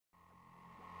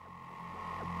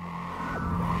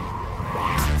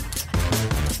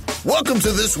Welcome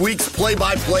to this week's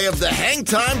play-by-play of the Hang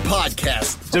Time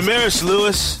Podcast. Damaris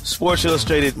Lewis, Sports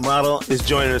Illustrated model, is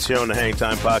joining us here on the Hang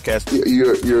Time Podcast.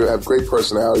 You have great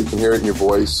personality. You can hear it in your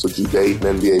voice. Would you date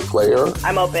an NBA player?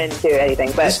 I'm open to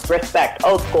anything, but respect,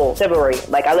 old school, chivalry.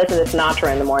 Like, I listen to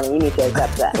Sinatra in the morning. You need to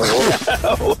accept that.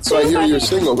 So I hear you're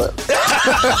single then.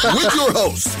 With your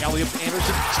hosts, Elliot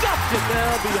Anderson stuffed it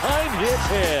down behind his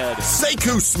head.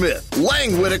 Sekou Smith,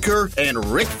 Lang Whitaker, and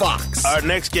Rick Fox. Our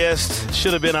next guest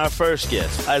should have been our first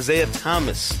guest, Isaiah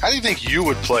Thomas. How do you think you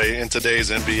would play in today's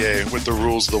NBA with the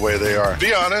rules the way they are?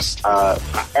 Be honest.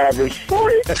 Average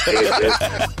 40.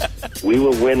 We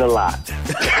will win a lot.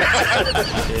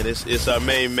 And it's our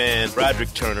main man,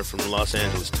 Roderick Turner from the Los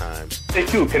Angeles Times. Hey,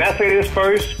 Q, can I say this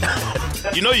first?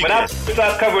 You know you When can. I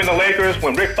started covering the Lakers,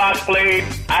 when Rick Fox played,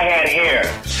 I had hair.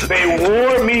 They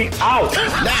wore me out.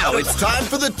 Now it's time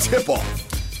for the tip-off.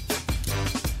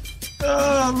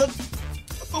 Look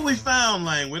what we found,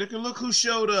 Lang Whitaker. Look who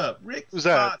showed up. Rick Who's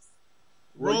that? Fox,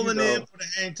 rolling in for the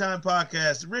Hang Time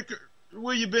Podcast. Rick,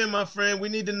 where you been, my friend? We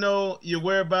need to know your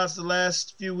whereabouts the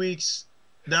last few weeks,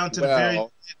 down to the very end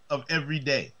of every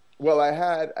day. Well, I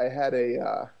had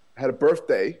a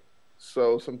birthday,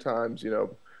 so sometimes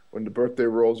when the birthday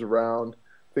rolls around,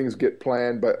 things get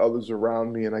planned by others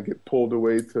around me, and I get pulled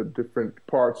away to different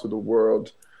parts of the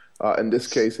world. In this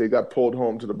case, I got pulled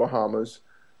home to the Bahamas,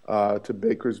 to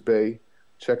Baker's Bay.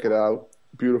 Check it out,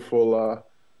 beautiful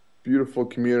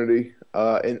community.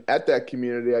 And at that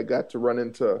community, I got to run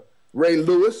into Ray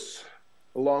Lewis,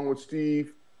 along with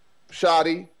Steve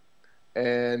Shoddy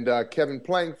and Kevin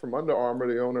Plank from Under Armour,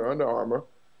 the owner of Under Armour.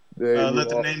 Let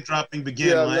the name dropping begin.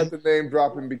 Yeah, Lang. let the name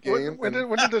dropping begin. When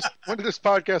did this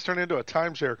podcast turn into a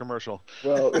timeshare commercial?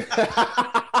 Well,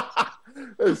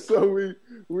 and so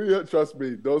we trust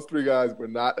me, those three guys were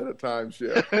not at a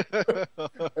timeshare,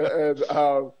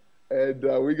 and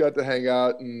we got to hang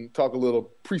out and talk a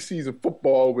little preseason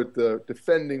football with the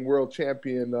defending world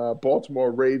champion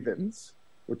Baltimore Ravens,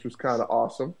 which was kind of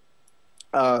awesome.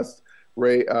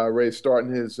 Ray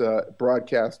starting his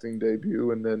broadcasting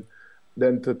debut, and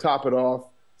then to top it off,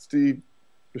 Steve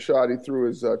Bisciotti threw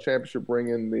his championship ring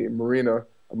in the marina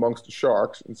amongst the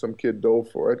Sharks, and some kid dove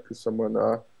for it because someone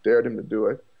dared him to do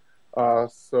it.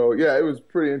 So, yeah, it was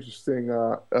pretty interesting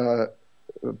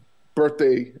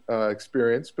birthday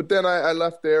experience. But then I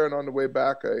left there, and on the way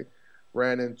back, I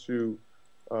ran into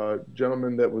a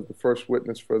gentleman that was the first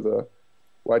witness for the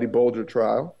Whitey Bulger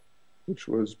trial, which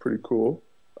was pretty cool.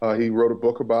 He wrote a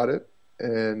book about it,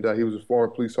 and he was a former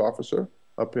police officer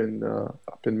up in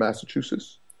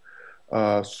Massachusetts.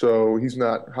 So he's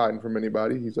not hiding from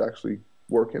anybody. He's actually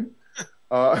working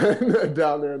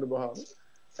down there in the Bahamas.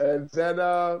 And then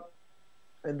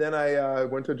I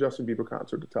went to a Justin Bieber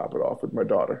concert to top it off with my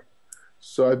daughter.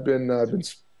 So I've been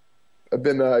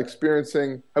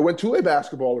experiencing. I went to a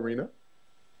basketball arena,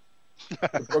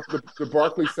 the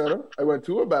Barclays Center. I went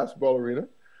to a basketball arena,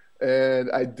 and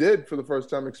I did for the first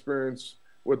time experience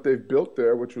what they've built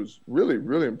there, which was really,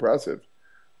 really impressive.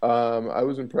 I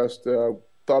was impressed.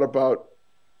 Thought about,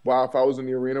 wow, if I was in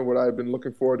the arena, would I have been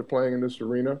looking forward to playing in this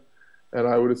arena? And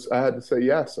I had to say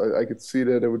yes. I could see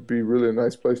that it would be really a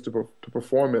nice place to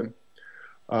perform in.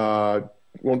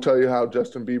 Won't tell you how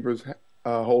Justin Bieber's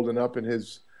holding up in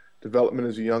his development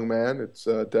as a young man. It's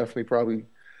definitely probably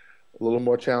a little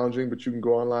more challenging, but you can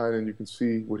go online and you can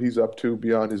see what he's up to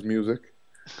beyond his music.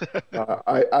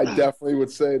 I definitely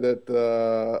would say that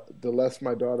the less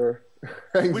my daughter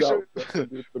hangs out with Justin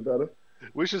Bieber, the better.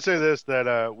 We should say this,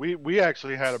 that we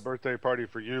actually had a birthday party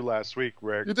for you last week,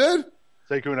 Rick. You did?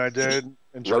 Sekou and I did.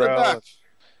 And Run it back.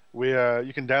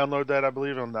 You can download that, I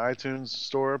believe, on the iTunes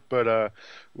store. But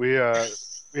we had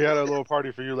a little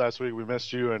party for you last week. We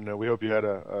missed you, and we hope you had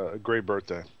a great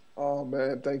birthday. Oh,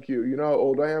 man, thank you. You know how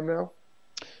old I am now?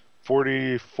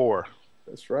 44.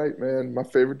 That's right, man. My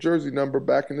favorite jersey number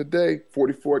back in the day,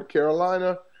 44 at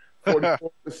Carolina, 44 at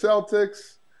the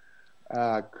Celtics.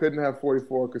 Couldn't have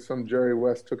 44 because some Jerry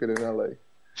West took it in L.A.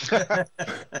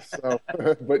 So,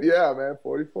 but yeah, man,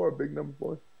 44, big number,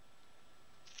 boy.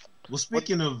 Well,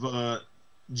 speaking of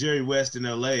Jerry West in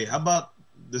L.A., how about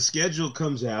the schedule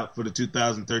comes out for the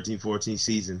 2013-14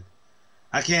 season?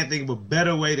 I can't think of a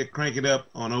better way to crank it up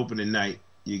on opening night.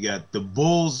 You got the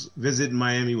Bulls visiting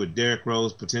Miami with Derrick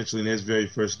Rose potentially in his very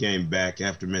first game back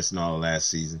after missing all of last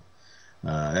season.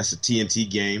 That's a TNT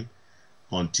game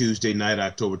on Tuesday night,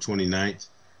 October 29th.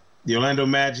 The Orlando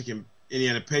Magic and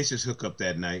Indiana Pacers hook up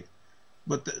that night.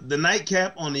 But the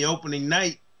nightcap on the opening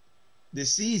night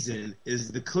this season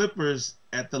is the Clippers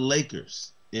at the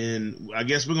Lakers. And I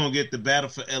guess we're going to get the battle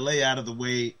for L.A. out of the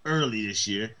way early this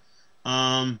year.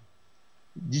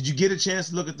 Did you get a chance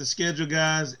to look at the schedule,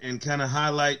 guys, and kind of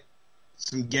highlight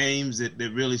some games that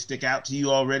really stick out to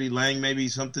you already, Lang? Maybe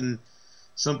something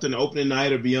opening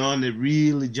night or beyond that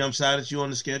really jumps out at you on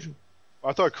the schedule?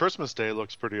 I thought Christmas Day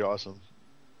looks pretty awesome.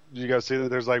 Did you guys see that?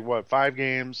 There's 5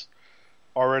 games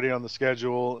already on the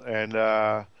schedule, and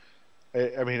I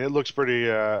mean, it looks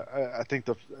pretty. I think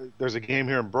there's a game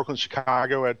here in Brooklyn,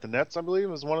 Chicago at the Nets, I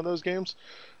believe, is one of those games.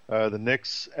 The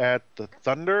Knicks at the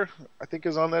Thunder, I think,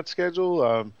 is on that schedule.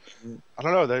 I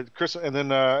don't know. And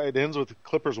then it ends with the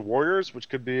Clippers Warriors, which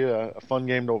could be a fun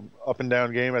game, up and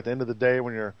down game at the end of the day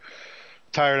when you're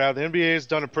tired out. The NBA has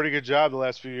done a pretty good job the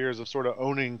last few years of sort of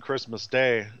owning Christmas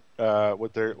Day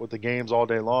with the games all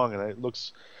day long, and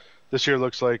this year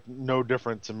looks like no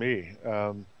different to me.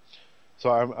 So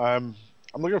I'm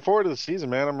looking forward to the season,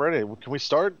 man. I'm ready. Can we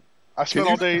start? I spent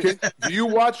all day. Do you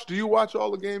watch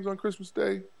all the games on Christmas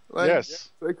Day?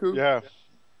 Yes. Yeah.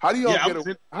 How do y'all get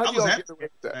away? How do y'all get away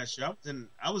with that? Last year.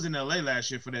 I was in LA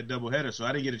last year for that doubleheader, so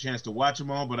I didn't get a chance to watch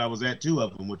them all, but I was at 2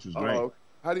 of them, which was great.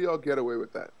 How do y'all get away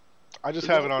with that? I just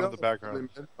have it on in the background.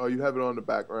 Oh, you have it on in the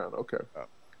background. Okay.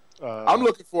 I'm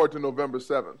looking forward to November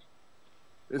 7th.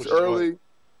 It's early,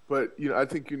 but I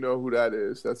think you know who that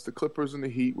is. That's the Clippers and the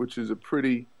Heat, which is a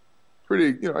pretty,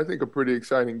 I think a pretty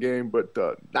exciting game. But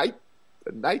the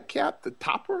nightcap, the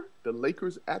topper, the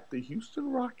Lakers at the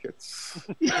Houston Rockets.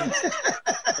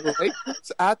 The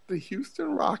Lakers at the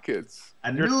Houston Rockets.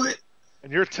 I knew it.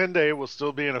 And your 10-day will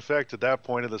still be in effect at that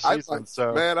point of the season.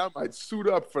 I might suit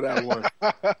up for that one.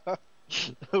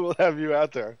 We'll have you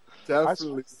out there.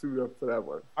 Definitely suit up for that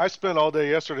one. I spent all day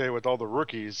yesterday with all the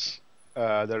rookies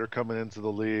that are coming into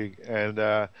the league, and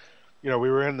we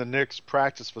were in the Knicks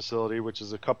practice facility, which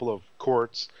is a couple of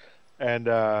courts, and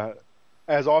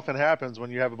as often happens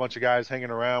when you have a bunch of guys hanging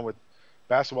around with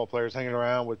basketball players hanging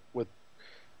around with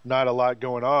not a lot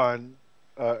going on,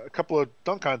 a couple of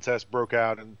dunk contests broke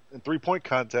out and 3-point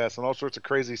contests and all sorts of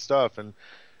crazy stuff, and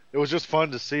it was just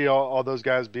fun to see all those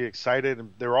guys be excited,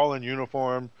 and they were all in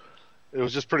uniform. It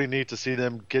was just pretty neat to see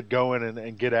them get going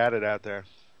and get at it out there.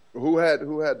 Who had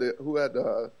the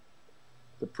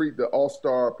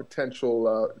All-Star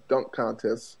potential dunk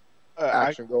contest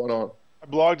action going on? I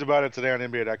blogged about it today on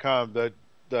NBA.com.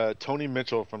 The Tony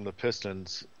Mitchell from the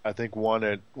Pistons, I think,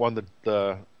 won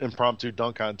the impromptu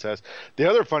dunk contest. The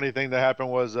other funny thing that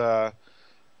happened was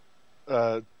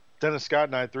Dennis Scott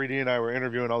and 3D and I were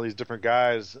interviewing all these different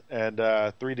guys, and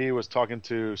 3D was talking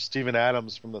to Steven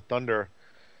Adams from the Thunder,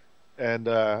 and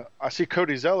I see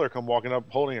Cody Zeller come walking up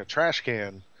holding a trash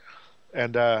can,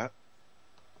 and I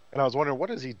was wondering,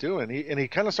 what is he doing? He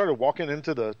kind of started walking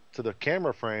into the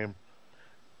camera frame,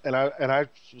 and I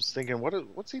was thinking,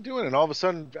 what's he doing? And all of a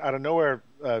sudden, out of nowhere,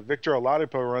 Victor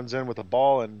Oladipo runs in with a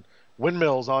ball and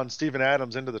windmills on Steven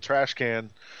Adams into the trash can,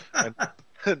 and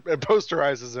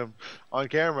posterizes him on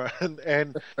camera.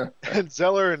 And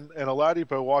Zeller and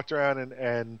Oladipo walked around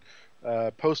and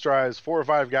posterized 4 or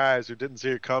 5 guys who didn't see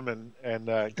it coming, and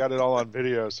got it all on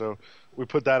video. So we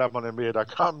put that up on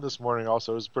NBA.com this morning.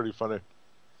 Also, it was pretty funny.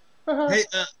 Hey,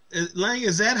 Lang,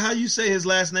 is that how you say his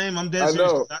last name? I'm dead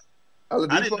serious.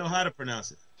 I didn't know how to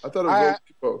pronounce it. I thought it was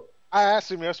Oladipo. I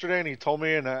asked him yesterday, and he told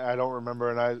me, and I don't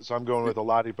remember, so I'm going with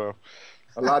Oladipo.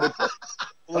 Oladipo.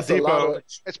 Oladipo.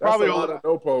 It's probably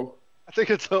Oladipo. I think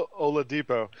it's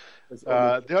Oladipo.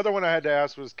 The other one I had to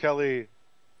ask was Kelly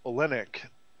Olynyk,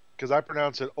 because I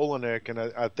pronounce it Olynyk, and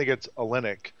I think it's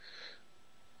Olynyk.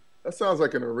 That sounds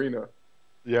like an arena.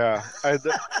 Yeah. And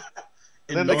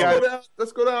then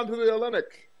let's go down to the Olynyk.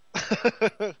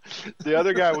 The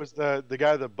other guy was the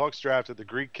guy the Bucks drafted, the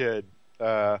Greek kid,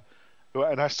 and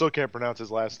I still can't pronounce his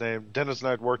last name. Dennis and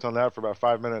I had worked on that for about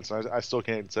 5 minutes, and I still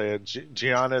can't say it.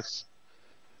 Giannis.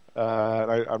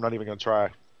 I'm not even going to try.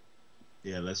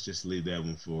 Yeah, let's just leave that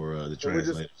one for the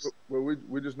translators.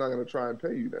 We're just not going to try and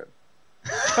pay you then.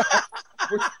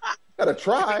 We gotta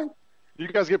try. You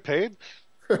guys get paid?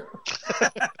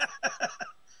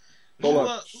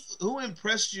 Who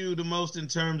impressed you the most in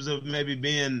terms of maybe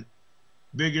being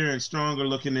bigger and stronger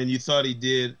looking than you thought he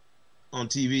did on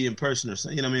TV in person or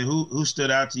something? Who stood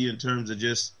out to you in terms of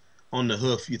just on the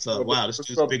hoof? You thought, wow, this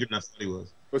dude's bigger than I thought he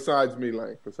was. Besides me,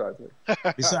 Lang. Besides me.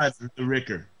 Besides the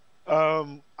Ricker.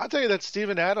 I'll tell you that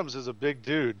Steven Adams is a big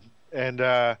dude,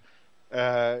 and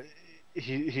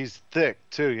he's thick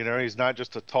too. He's not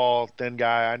just a tall, thin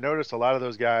guy. I noticed a lot of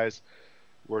those guys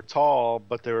were tall,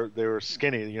 but they were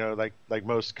skinny. Like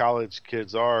most college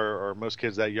kids are, or most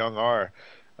kids that young are.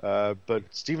 But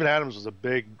Steven Adams was a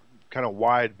big, kind of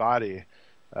wide body,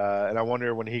 and I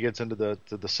wonder when he gets into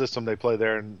the system they play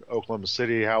there in Oklahoma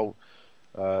City, how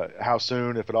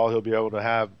soon, if at all, he'll be able to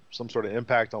have some sort of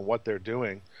impact on what they're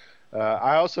doing.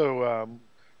 I also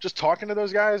just talking to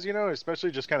those guys,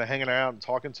 especially just kind of hanging out and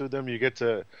talking to them, you get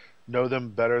to know them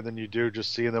better than you do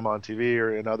just seeing them on TV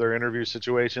or in other interview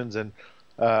situations. And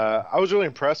I was really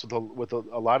impressed with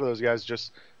a lot of those guys.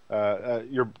 Just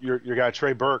your guy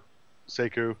Trey Burke,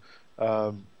 Sekou,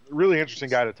 really interesting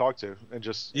guy to talk to, and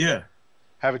just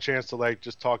have a chance to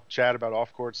just chat about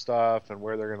off court stuff and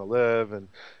where they're going to live and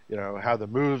how the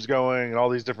move's going and all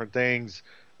these different things.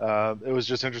 It was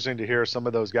just interesting to hear some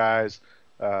of those guys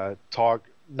talk,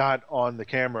 not on the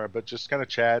camera, but just kind of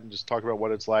chat and just talk about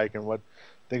what it's like and what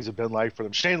things have been like for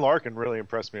them. Shane Larkin really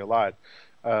impressed me a lot.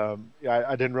 I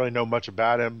didn't really know much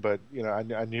about him, but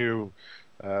I knew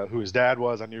who his dad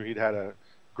was. I knew he'd had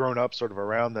grown up sort of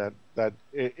around that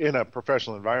in a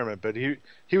professional environment. But he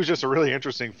was just a really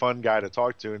interesting, fun guy to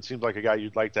talk to, and seems like a guy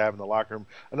you'd like to have in the locker room.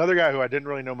 Another guy who I didn't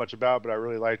really know much about, but I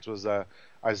really liked was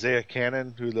Isaiah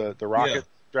Cannon, who the Rockets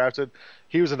drafted.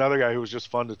 He was another guy who was just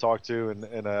fun to talk to and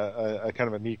a kind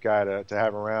of a neat guy to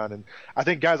have around. And I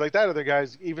think guys like that are the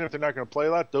guys, even if they're not going to play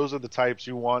a lot, those are the types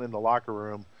you want in the locker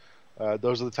room.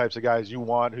 Those are the types of guys you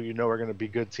want who are going to be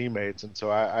good teammates. And so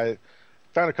I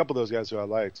found a couple of those guys who I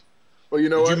liked. Well,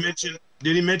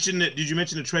 Did you mention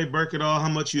to Trey Burke at all how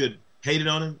much you had hated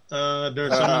on him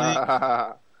during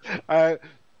summer league? I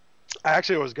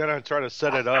actually was going to try to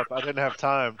set it up. I didn't have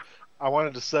time. I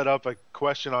wanted to set up a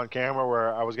question on camera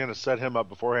where I was going to set him up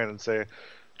beforehand and say,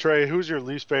 Trey, who's your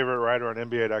least favorite writer on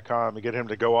NBA.com, and get him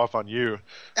to go off on you.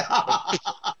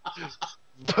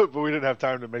 but we didn't have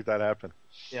time to make that happen.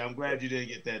 Yeah, I'm glad you didn't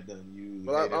get that done.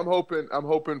 I'm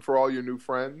hoping for all your new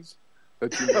friends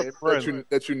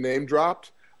that you name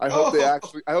dropped. I hope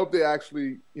they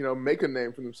actually make a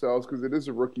name for themselves, because it is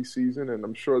a rookie season, and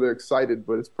I'm sure they're excited.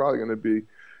 But it's probably going to be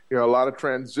a lot of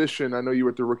transition. I know you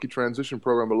were at the rookie transition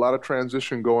program, but a lot of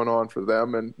transition going on for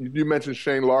them. And you mentioned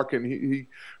Shane Larkin. He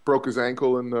broke his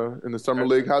ankle in the summer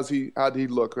league. How'd he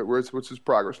look? What's his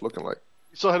progress looking like?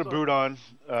 He still had a boot on.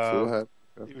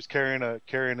 He was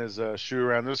carrying his shoe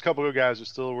around. There's a couple of guys who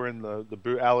still were in the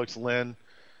boot. Alex Lynn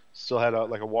still had a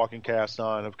walking cast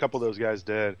on. A couple of those guys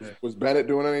did. Was Bennett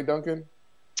doing any dunking?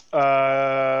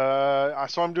 I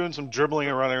saw him doing some dribbling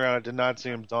and running around. I did not see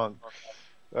him dunk.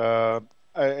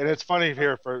 And it's funny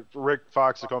here for Rick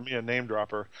Fox to call me a name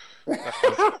dropper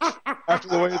after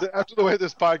the way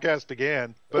this podcast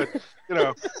began. But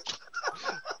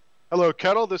hello,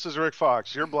 Kettle. This is Rick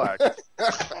Fox. You're black.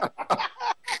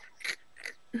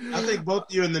 I think both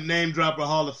of you are in the name dropper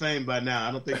Hall of Fame by now.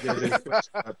 I don't think there's any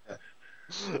question about that.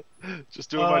 Just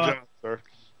doing my job, sir.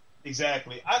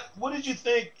 Exactly. What did you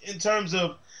think in terms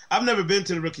of? I've never been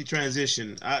to the rookie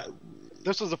transition.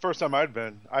 This was the first time I'd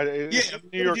been. What did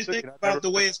you think about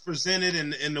the way it's presented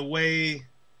and the way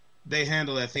they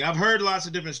handle that thing? I've heard lots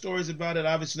of different stories about it.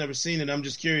 Obviously, never seen it. I'm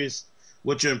just curious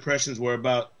what your impressions were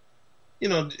about,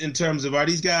 in terms of, are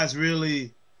these guys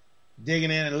really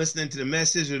digging in and listening to the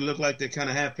message, or look like they're kind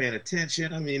of half paying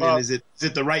attention? I mean, is it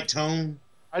the right tone?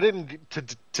 I didn't.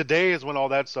 Today is when all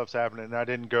that stuff's happening, and I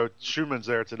didn't go. Schumann's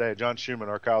there today. John Schumann,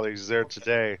 our colleague, is there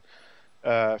today.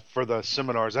 For the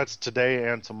seminars. That's today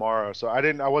and tomorrow. So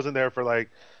I wasn't there for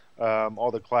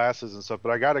all the classes and stuff,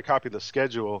 but I got a copy of the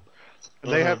schedule.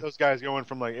 And they have those guys going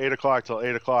from 8 o'clock till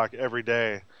 8 o'clock every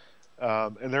day.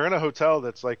 And they're in a hotel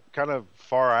that's kind of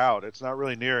far out. It's not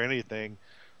really near anything.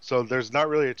 So there's not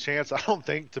really a chance, I don't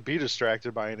think, to be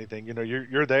distracted by anything.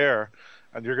 You're there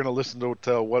and you're going to listen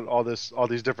to what all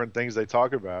these different things they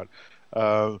talk about.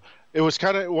 It was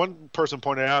kind of, one person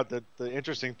pointed out that the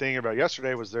interesting thing about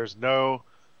yesterday was there's no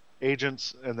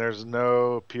agents and there's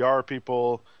no PR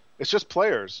people. It's just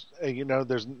players. And,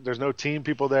 there's no team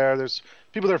people there. There's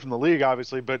people there from the league,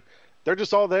 obviously, but they're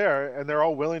just all there and they're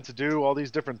all willing to do all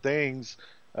these different things.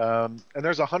 And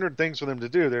there's 100 things for them to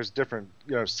do. There's different,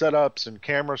 setups and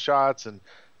camera shots, and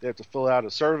they have to fill out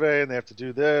a survey, and they have to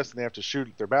do this, and they have to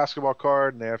shoot their basketball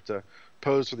card, and they have to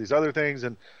pose for these other things.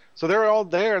 And so they're all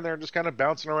there, and they're just kind of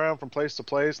bouncing around from place to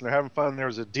place, and they're having fun. There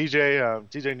was a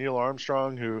DJ Neil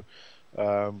Armstrong, who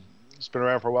has been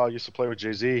around for a while, used to play with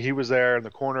Jay-Z. He was there in the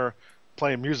corner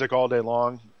playing music all day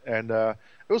long, and it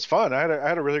was fun. I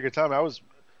had a really good time.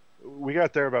 We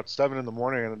got there about 7 in the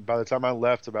morning, and by the time I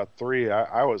left about 3,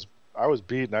 I was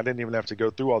beaten. I didn't even have to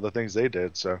go through all the things they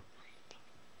did. So,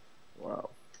 wow.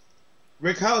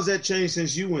 Rick, how has that changed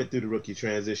since you went through the rookie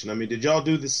transition? I mean, did y'all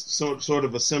do this sort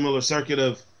of a similar circuit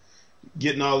of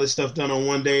getting all this stuff done on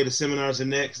one day, the seminars the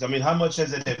next? I mean, how much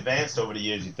has it advanced over the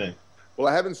years, you think? Well,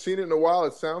 I haven't seen it in a while.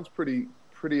 It sounds pretty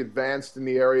advanced in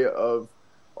the area of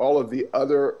all of the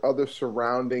other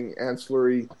surrounding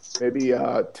ancillary maybe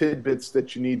tidbits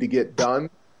that you need to get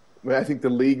done. I mean, I think the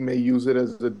league may use it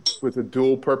with a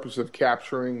dual purpose of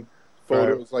capturing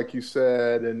photos, like you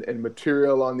said, and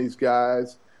material on these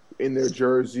guys in their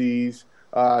jerseys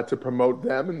to promote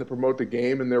them and to promote the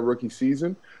game in their rookie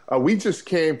season. We just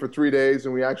came for 3 days,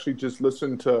 and we actually just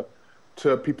listened to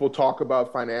people talk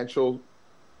about financial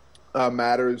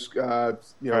matters,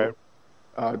 your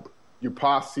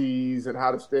posses and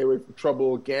how to stay away from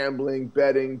trouble, gambling,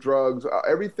 betting, drugs,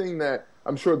 everything that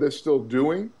I'm sure they're still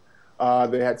doing.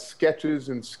 They had sketches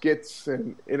and skits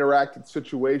and interactive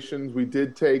situations. We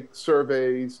did take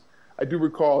surveys. I do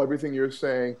recall everything you're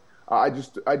saying. I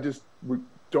just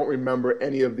don't remember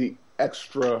any of the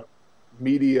extra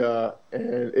media,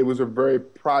 and it was a very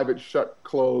private,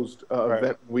 closed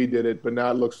event. We did it, but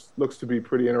now it looks to be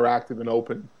pretty interactive and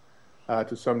open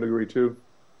to some degree too.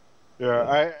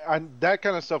 Yeah, I that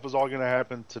kind of stuff was all going to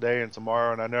happen today and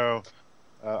tomorrow, and I know.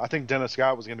 I think Dennis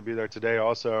Scott was going to be there today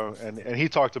also, and he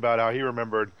talked about how he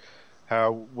remembered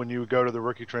how when you go to the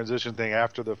rookie transition thing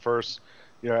after the first,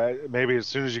 maybe as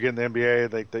soon as you get in the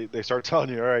NBA, they start telling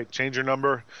you, all right, change your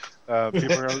number. You're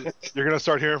going to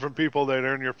start hearing from people that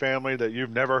are in your family that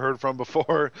you've never heard from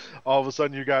before. All of a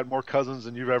sudden, you got more cousins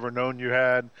than you've ever known you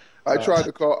had. I tried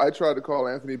to call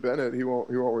Anthony Bennett. He won't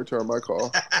return my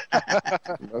call.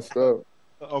 Messed up.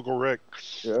 Uncle Rick.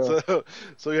 Yeah.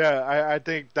 So yeah, I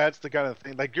think that's the kind of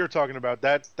thing like you're talking about.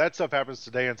 That stuff happens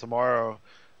today and tomorrow.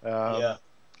 And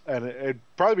it'd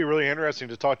probably be really interesting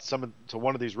to talk to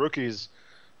one of these rookies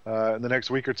in the next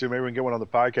week or two. Maybe we can get one on the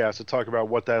podcast to talk about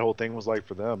what that whole thing was like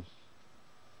for them.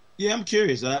 Yeah, I'm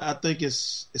curious. I think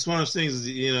it's one of those things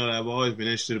that I've always been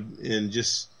interested in,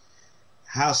 just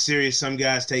how serious some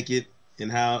guys take it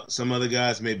and how some other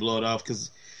guys may blow it off, because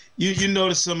You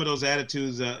notice some of those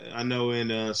attitudes, I know,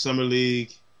 in Summer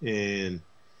League, and,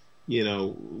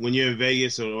 when you're in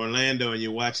Vegas or Orlando and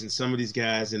you're watching some of these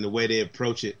guys and the way they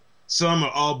approach it. Some are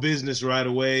all business right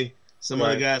away. Some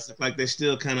other guys look like they're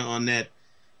still kind of on that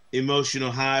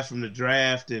emotional high from the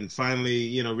draft and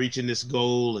finally, reaching this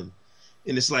goal. And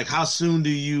it's like, how soon do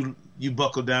you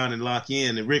buckle down and lock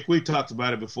in? And, Rick, we've talked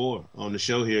about it before on the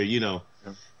show here,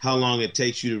 how long it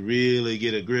takes you to really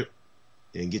get a grip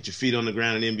and get your feet on the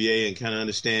ground in NBA and kind of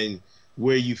understand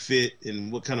where you fit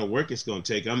and what kind of work it's going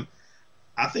to take.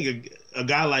 I think a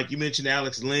guy like you mentioned,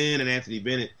 Alex Lynn and Anthony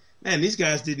Bennett, man, these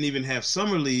guys didn't even have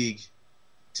summer league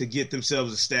to get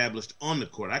themselves established on the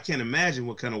court. I can't imagine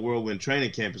what kind of whirlwind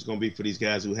training camp is going to be for these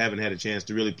guys who haven't had a chance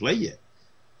to really play yet.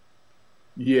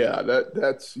 Yeah,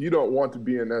 that's you don't want to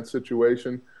be in that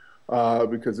situation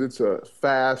because it's a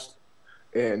fast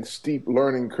and steep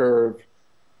learning curve.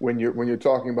 When you're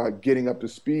talking about getting up to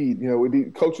speed, when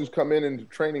the coaches come into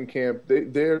training camp,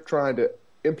 they're trying to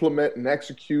implement and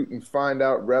execute and find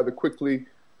out rather quickly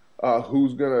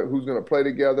who's gonna play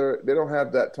together. They don't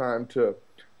have that time to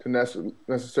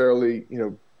necessarily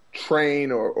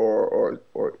train or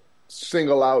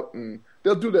single out, and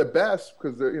they'll do their best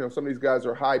because some of these guys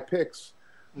are high picks,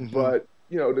 but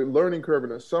the learning curve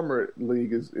in a summer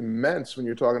league is immense when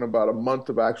you're talking about a month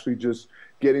of actually just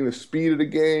getting the speed of the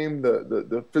game,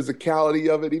 the physicality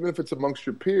of it, even if it's amongst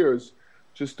your peers,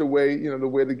 just the way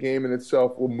the game in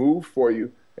itself will move for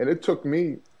you. And it took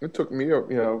me a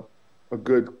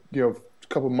good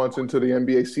couple months into the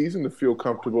NBA season to feel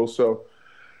comfortable. So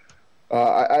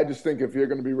I just think if you're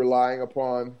going to be relying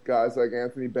upon guys like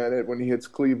Anthony Bennett when he hits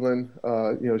Cleveland,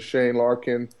 Shane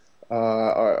Larkin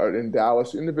are in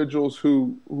Dallas, individuals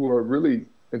who are really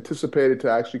anticipated to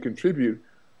actually contribute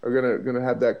are going to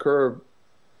have that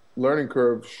learning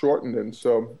curve shortened, and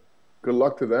so good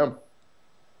luck to them.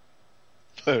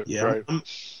 Yeah, right.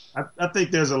 I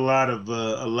think there's a lot of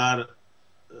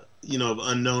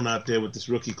unknown out there with this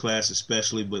rookie class,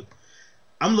 especially. But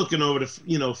I'm looking over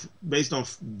based on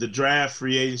the draft,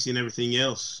 free agency, and everything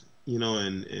else,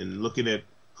 and looking at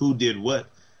who did what.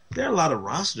 There are a lot of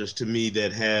rosters to me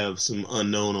that have some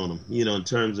unknown on them, in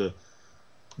terms of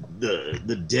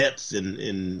the depth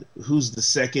and who's the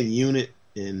second unit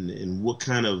and what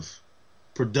kind of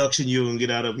production you're gonna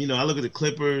get out of. I look at the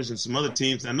Clippers and some other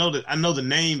teams. I know the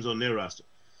names on their roster,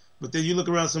 but then you look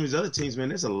around some of these other teams, man.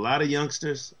 There's a lot of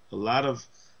youngsters, a lot of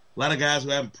guys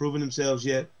who haven't proven themselves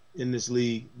yet in this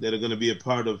league that are going to be a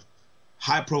part of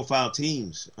high-profile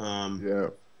teams. One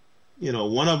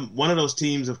of those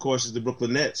teams, of course, is the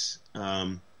Brooklyn Nets.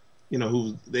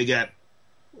 Who they got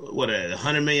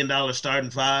 $100 million starting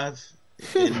five.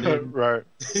 And then, right.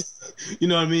 You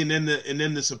know what I mean? And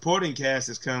then the supporting cast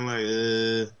is kind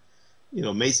of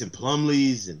like, Mason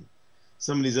Plumlee's and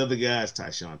some of these other guys,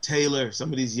 Tyshawn Taylor,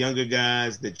 some of these younger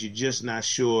guys that you're just not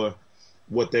sure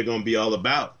what they're going to be all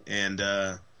about. And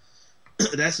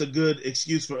that's a good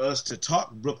excuse for us to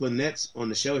talk Brooklyn Nets on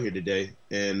the show here today.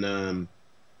 And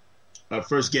our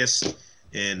first guest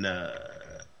and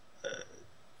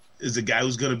is a guy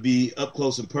who's going to be up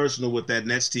close and personal with that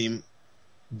Nets team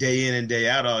day in and day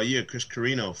out all year, Chris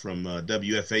Carrino from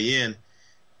WFAN.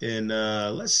 And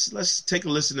let's take a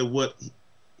listen to what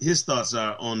his thoughts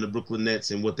are on the Brooklyn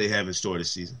Nets and what they have in store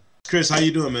this season. Chris, how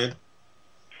you doing, man?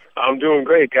 I'm doing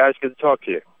great, guys. Good to talk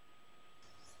to you.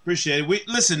 Appreciate it.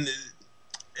 Listen,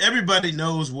 everybody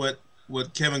knows what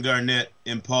Kevin Garnett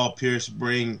and Paul Pierce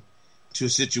bring to a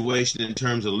situation in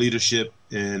terms of leadership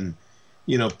and,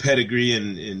 pedigree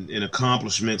and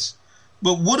accomplishments.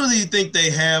 But what do you think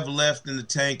they have left in the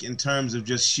tank in terms of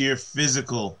just sheer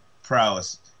physical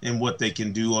prowess and what they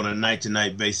can do on a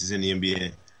night-to-night basis in the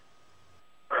NBA?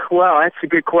 Well, that's a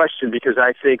good question because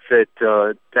I think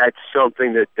that that's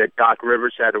something that Doc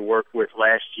Rivers had to work with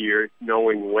last year,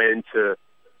 knowing when to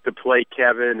play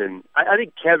Kevin. And I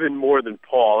think Kevin more than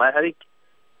Paul. I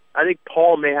think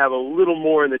Paul may have a little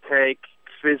more in the tank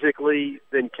physically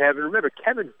than Kevin. Remember,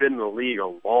 Kevin's been in the league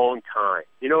a long time.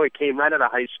 He came right out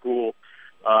of high school.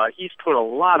 He's put a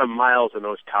lot of miles on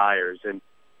those tires, and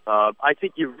I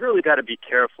think you've really got to be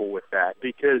careful with that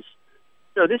because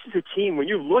this is a team, when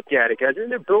you look at it, guys,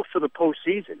 they're built for the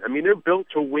postseason. I mean, they're built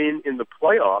to win in the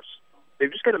playoffs.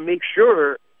 They've just got to make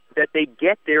sure that they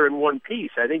get there in one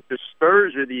piece. I think the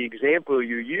Spurs are the example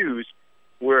you use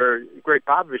where Greg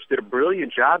Popovich did a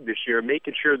brilliant job this year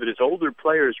making sure that his older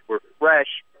players were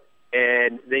fresh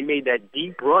and they made that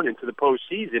deep run into the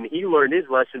postseason. He learned his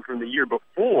lesson from the year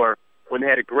before when they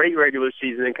had a great regular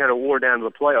season and kind of wore down to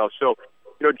the playoffs. So,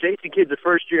 Jason Kidd's a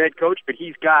first-year head coach, but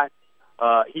he's got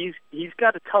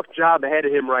a tough job ahead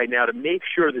of him right now to make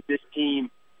sure that this team,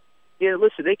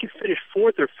 listen, they can finish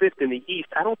 4th or 5th in the East.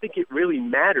 I don't think it really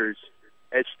matters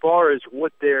as far as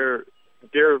what their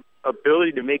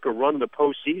ability to make a run in the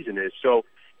postseason is. So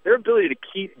their ability to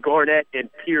keep Garnett and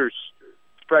Pierce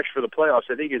fresh for the playoffs,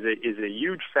 I think, is a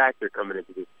huge factor coming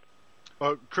into this.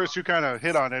 Well, Chris, you kind of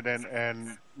hit on it,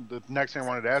 and the next thing I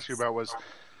wanted to ask you about was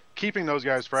keeping those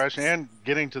guys fresh and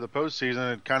getting to the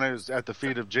postseason. It kind of is at the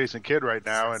feet of Jason Kidd right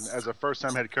now, and as a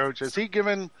first-time head coach, has he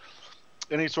given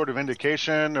any sort of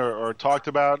indication or talked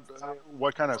about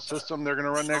what kind of system they're going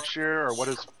to run next year or what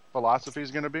his philosophy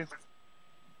is going to be?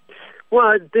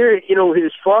 Well,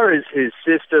 as far as his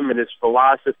system and his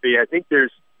philosophy, I think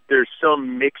there's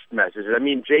some mixed messages. I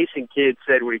mean, Jason Kidd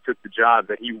said when he took the job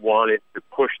that he wanted to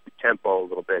push the tempo a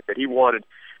little bit, that he wanted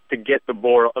to get the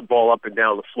ball up and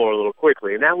down the floor a little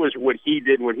quickly, and that was what he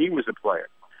did when he was a player.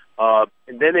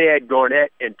 And then they had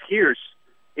Garnett and Pierce.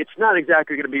 It's not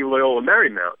exactly going to be Loyola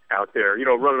Marymount out there,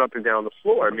 running up and down the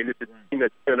floor. I mean, it's a team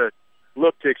that's going to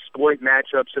look to exploit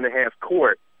matchups in the half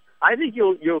court. I think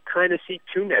you'll kind of see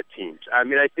two net teams. I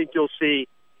mean, I think you'll see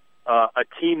a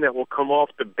team that will come off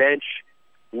the bench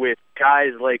with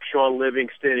guys like Sean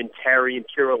Livingston and Terry and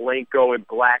Kirilenko and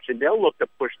Black, and they'll look to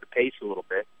push the pace a little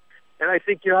bit. And I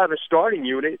think you'll have a starting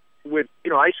unit with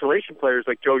isolation players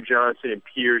like Joe Johnson and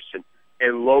Pierce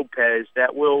and Lopez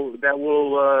that will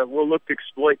look to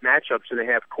exploit matchups in the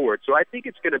half court. So I think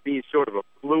it's going to be sort of a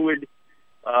fluid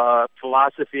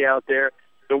philosophy out there.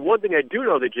 The one thing I do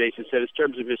know that Jason said in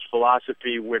terms of his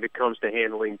philosophy when it comes to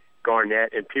handling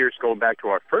Garnett and Pierce, going back to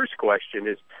our first question,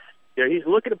 is he's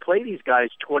looking to play these guys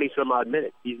 20-some-odd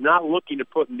minutes. He's not looking to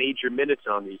put major minutes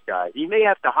on these guys. He may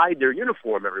have to hide their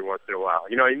uniform every once in a while.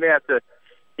 He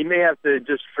may have to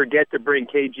just forget to bring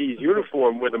KG's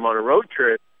uniform with him on a road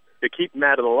trip to keep him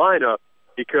out of the lineup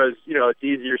because, it's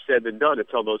easier said than done to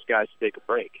tell those guys to take a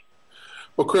break.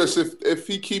 Well, Chris, if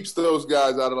he keeps those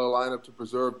guys out of the lineup to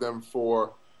preserve them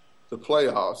for the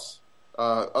playoffs,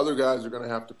 other guys are going to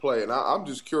have to play. And I'm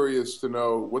just curious to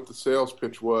know what the sales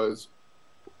pitch was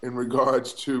in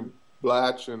regards to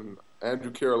Blatch and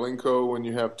Andrew Kirilenko when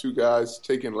you have two guys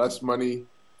taking less money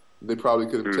they probably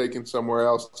could have taken somewhere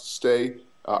else to stay.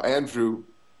 Andrew,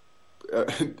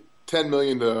 $10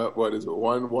 million to what is it,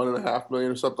 $1.5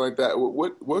 million or something like that.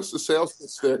 What's the sales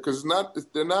pitch there? Because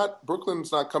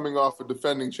Brooklyn's not coming off a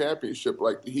defending championship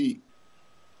like the Heat.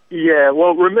 Yeah,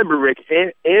 well, remember, Rick,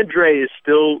 Andre is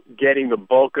still getting the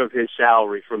bulk of his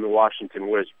salary from the Washington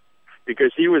Wizards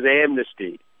because he was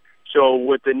amnestied. So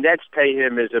what the Nets pay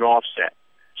him is an offset.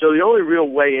 So the only real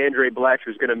way Andre Blatch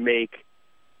was going to make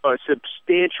a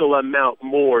substantial amount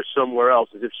more somewhere else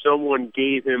is if someone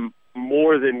gave him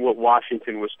more than what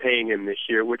Washington was paying him this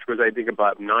year, which was, I think,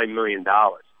 about $9 million.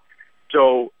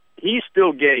 So he's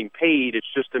still getting paid.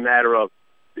 It's just a matter of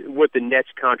what the Nets'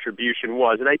 contribution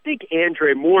was. And I think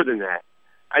Andre, more than that,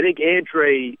 I think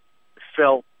Andre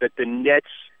felt that the Nets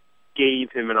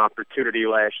gave him an opportunity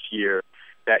last year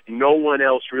that no one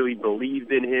else really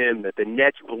believed in him, that the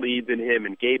Nets believed in him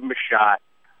and gave him a shot.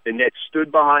 The Nets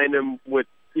stood behind him with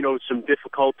some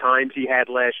difficult times he had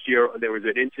last year. There was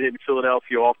an incident in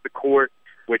Philadelphia off the court,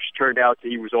 which turned out that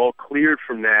he was all cleared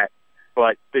from that.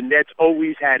 But the Nets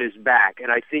always had his back,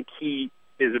 and I think he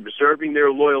is observing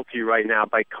their loyalty right now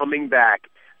by coming back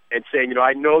and saying,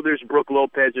 I know there's Brook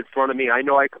Lopez in front of me. I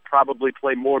know I could probably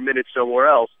play more minutes somewhere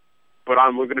else, but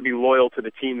we're going to be loyal to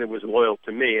the team that was loyal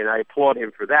to me, and I applaud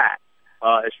him for that.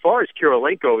 As far as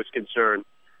Kirilenko is concerned,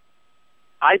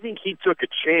 I think he took a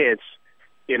chance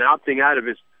in opting out of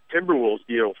his Timberwolves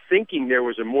deal, thinking there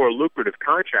was a more lucrative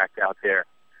contract out there.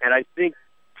 And I think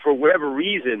for whatever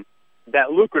reason,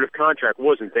 that lucrative contract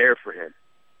wasn't there for him.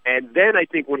 And then I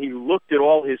think when he looked at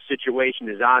all his situation,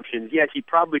 his options, yes, he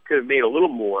probably could have made a little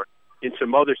more in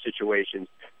some other situations,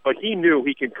 but he knew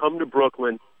he could come to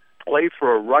Brooklyn, play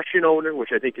for a Russian owner, which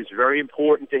I think is very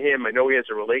important to him. I know he has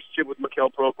a relationship with Mikhail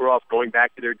Prokhorov going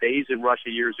back to their days in Russia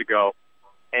years ago.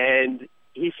 And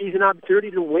he sees an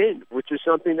opportunity to win, which is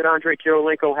something that Andrei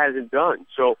Kirilenko hasn't done.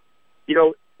 So,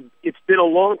 it's been a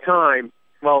long time.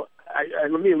 Well,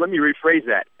 let me rephrase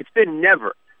that. It's been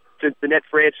never since the Net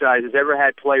franchise has ever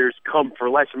had players come for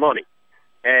less money.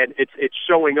 And it's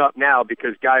showing up now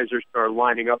because guys are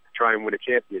lining up to try and win a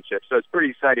championship. So it's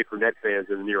pretty exciting for Net fans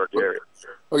in the New York area.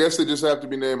 I guess they just have to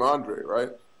be named Andre, right?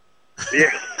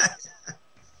 Yeah.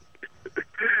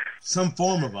 Some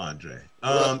form of Andre.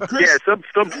 Chris? Yeah,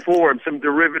 some form, some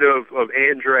derivative of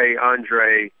Andre, and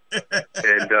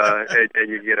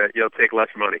you'll take less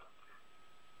money.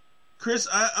 Chris,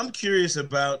 I'm curious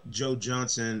about Joe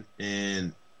Johnson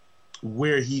and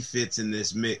where he fits in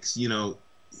this mix. He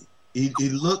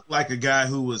looked like a guy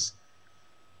who was,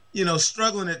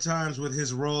 struggling at times with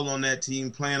his role on that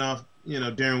team, playing off,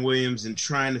 Darren Williams and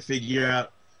trying to figure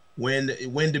out when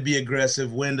to be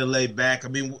aggressive, when to lay back. I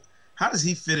mean, how does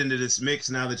he fit into this mix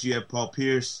now that you have Paul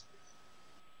Pierce?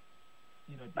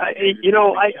 I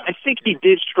think he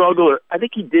did struggle. I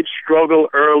think he did struggle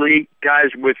early, guys,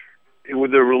 with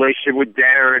the relationship with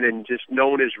Darren and just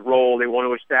knowing his role. They want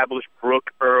to establish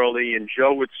Brook early, and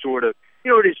Joe would sort of,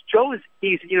 he's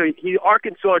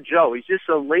Arkansas Joe. He's just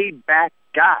a laid back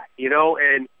guy,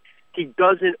 and he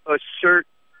doesn't assert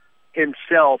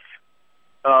himself.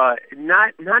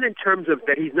 Not in terms of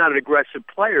that he's not an aggressive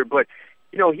player, but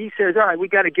he says, all right, we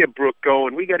got to get Brook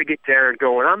going. We got to get Darren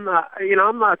going. I'm not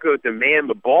going to demand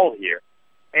the ball here.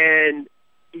 And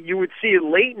you would see it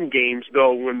late in games,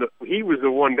 though, when he was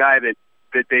the one guy that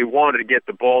they wanted to get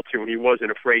the ball to, and he wasn't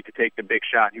afraid to take the big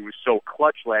shot. He was so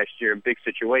clutch last year in big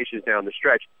situations down the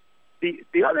stretch.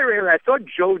 The other area, I thought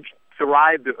Joe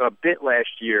thrived a bit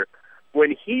last year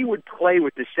when he would play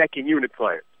with the second unit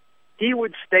players. He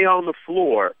would stay on the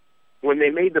floor when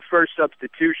they made the first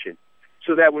substitution,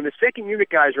 so that when the second unit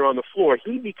guys are on the floor,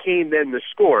 he became then the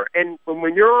scorer. And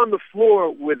when you're on the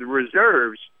floor with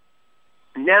reserves,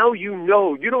 now you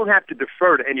don't have to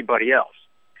defer to anybody else.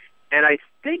 And I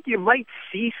think you might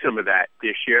see some of that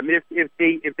this year. I mean,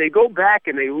 if they go back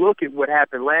and they look at what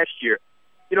happened last year,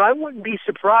 I wouldn't be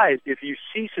surprised if you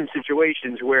see some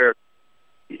situations where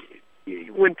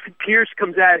when Pierce,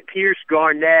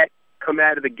 Garnett come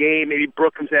out of the game, maybe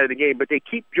Brook comes out of the game, but they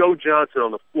keep Joe Johnson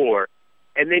on the floor.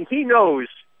 And then he knows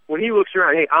when he looks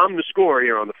around, hey, I'm the scorer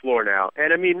here on the floor now.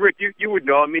 And, I mean, Rick, you would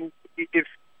know. I mean, if,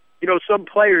 some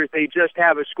players, they just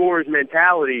have a scorer's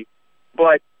mentality,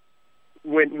 but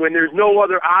when there's no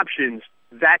other options,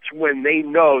 that's when they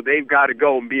know they've got to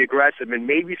go and be aggressive. And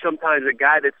maybe sometimes a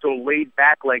guy that's so laid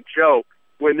back like Joe,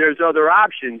 when there's other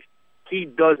options, he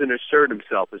doesn't assert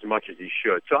himself as much as he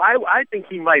should. So I think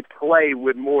he might play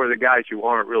with more of the guys who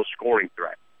aren't real scoring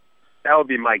threats. That would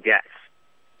be my guess.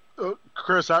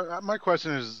 Chris, my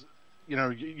question is,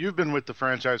 you've been with the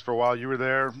franchise for a while. You were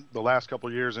there the last couple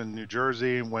of years in New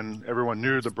Jersey when everyone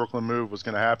knew the Brooklyn move was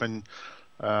going to happen.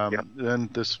 Then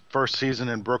this first season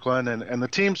in Brooklyn, and the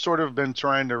team's sort of been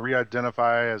trying to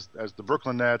re-identify as the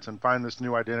Brooklyn Nets and find this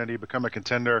new identity, become a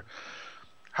contender.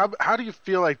 How do you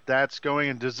feel like that's going,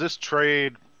 and does this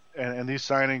trade and these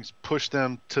signings push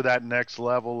them to that next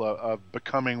level of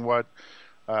becoming what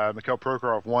Mikhail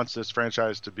Prokhorov wants this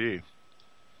franchise to be?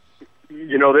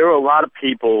 There were a lot of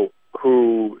people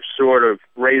who sort of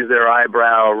raised their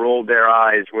eyebrow, rolled their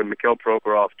eyes when Mikhail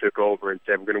Prokhorov took over and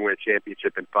said, we're going to win a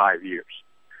championship in 5 years.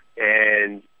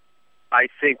 And I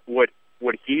think what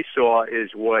he saw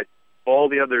is what all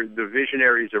the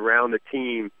visionaries around the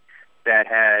team that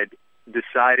had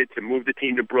decided to move the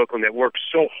team to Brooklyn, that worked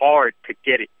so hard to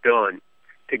get it done,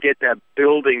 to get that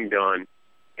building done,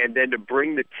 and then to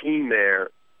bring the team there.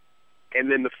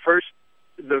 And then the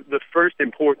first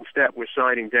important step was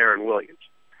signing Darren Williams.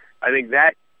 I think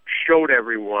that showed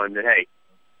everyone that, hey,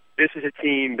 this is a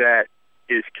team that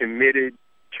is committed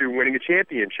to winning a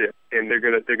championship, and they're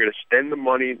gonna spend the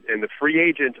money, and the free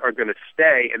agents are gonna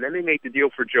stay, and then they make the deal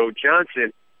for Joe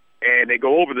Johnson, and they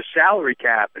go over the salary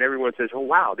cap, and everyone says, "Oh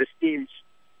wow, this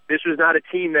was not a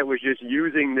team that was just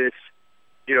using this."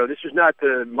 This was not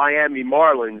the Miami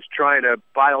Marlins trying to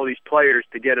buy all these players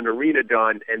to get an arena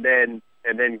done and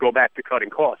then go back to cutting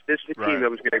costs. This is a team that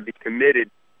was going to be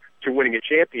committed to winning a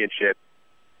championship.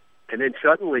 And then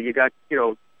suddenly you got,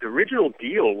 the original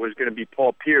deal was going to be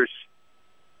Paul Pierce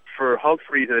for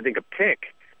Humphreys and I think a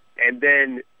pick. And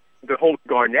then the whole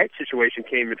Garnett situation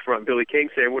came in front. Billy King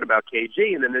saying, "What about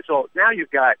KG?" And then now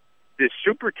you've got this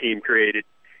super team created.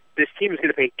 This team is going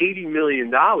to pay $80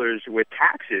 million with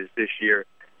taxes this year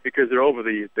because they're over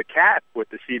the cap with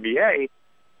the CBA.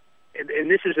 And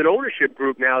this is an ownership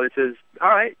group now that says, all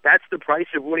right, that's the price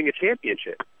of winning a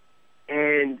championship.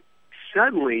 And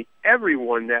suddenly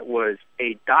everyone that was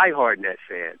a diehard Net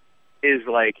fan is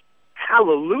like,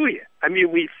 hallelujah. I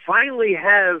mean, we finally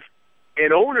have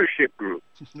an ownership group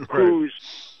whose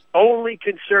only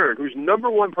concern, whose number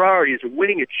one priority is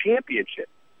winning a championship.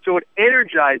 So it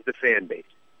energized the fan base.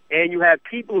 And you have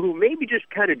people who maybe just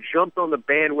kind of jumped on the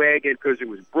bandwagon because it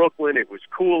was Brooklyn, it was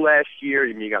cool last year,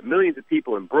 and you got millions of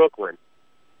people in Brooklyn.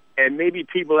 And maybe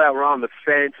people that were on the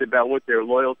fence about what their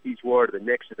loyalties were to the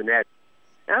Knicks or the Nets.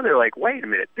 Now they're like, wait a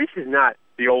minute, this is not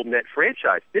the old Net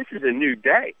franchise. This is a new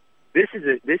day. This is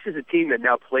a team that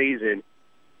now plays in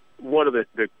one of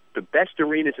the best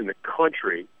arenas in the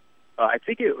country. I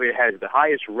think it has the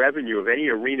highest revenue of any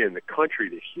arena in the country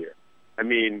this year. I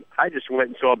mean, I just went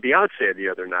and saw Beyonce the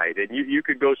other night, and you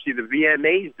could go see the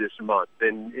VMAs this month,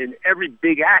 and every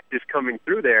big act is coming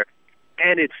through there,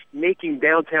 and it's making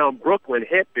downtown Brooklyn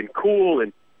hip and cool,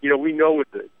 and we know what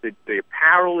the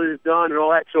apparel is done and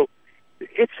all that. So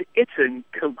it's a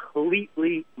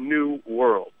completely new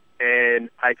world, and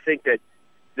I think that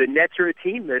the Nets are a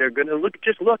team that are going to look.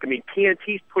 I mean,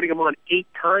 TNT's putting them on 8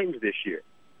 times this year.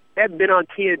 They haven't been on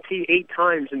TNT 8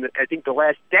 times in I think the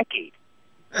last decade.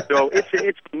 So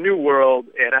it's a new world,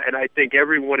 and I think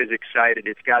everyone is excited.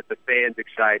 It's got the fans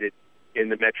excited in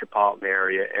the metropolitan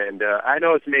area, and I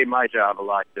know it's made my job a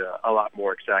lot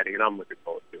more exciting, and I'm looking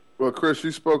forward to it. Well, Chris,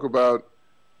 you spoke about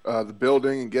the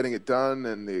building and getting it done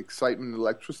and the excitement and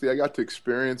electricity. I got to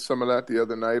experience some of that the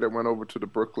other night. I went over to the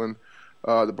Barclays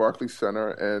Center,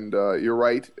 and you're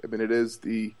right. I mean, it is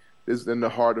in the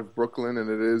heart of Brooklyn, and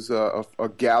it is a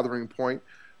gathering point.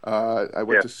 You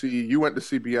went to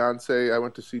see Beyonce. I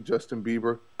went to see Justin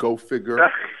Bieber. Go figure.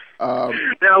 Now,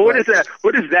 what is that?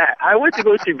 What is that? I went to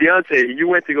go see Beyonce. You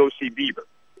went to go see Bieber.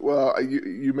 Well,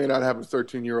 you may not have a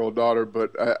 13-year-old daughter,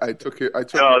 but I took my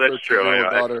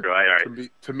 13-year-old daughter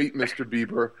to meet Mr.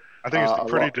 Bieber. I think it's the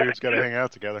pretty dudes got to hang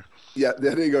out together. Yeah,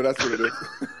 there you go. That's what it is.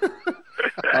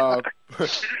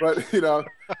 But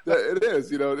it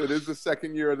is. It is the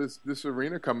second year of this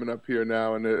arena coming up here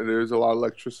now, and there's a lot of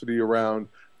electricity around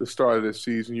the start of this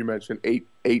season. You mentioned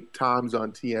eight times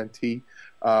on TNT,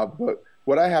 but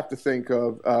what I have to think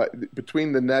of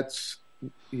between the Nets,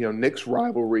 Knicks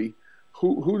rivalry,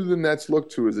 who do the Nets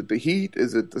look to? Is it the Heat?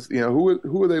 Is it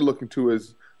who are they looking to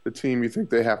as the team you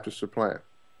think they have to supplant?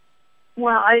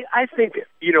 Well, I think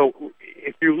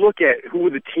if you look at who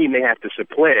the team they have to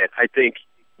supplant, I think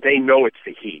they know it's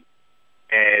the Heat,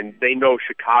 and they know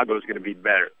Chicago's going to be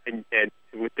better, and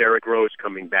with Derrick Rose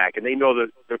coming back, and they know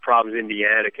the problems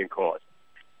Indiana can cause.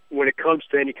 When it comes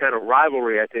to any kind of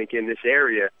rivalry, I think in this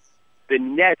area, the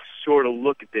Nets sort of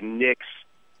look at the Knicks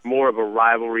more of a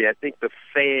rivalry. I think the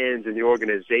fans and the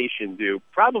organization do,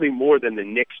 probably more than the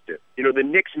Knicks do. The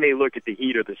Knicks may look at the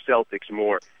Heat or the Celtics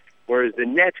more, whereas the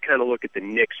Nets kind of look at the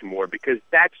Knicks more because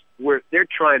that's where they're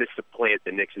trying to supplant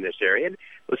the Knicks in this area. And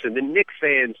listen, the Knicks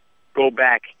fans go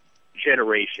back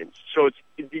generations, so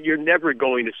you're never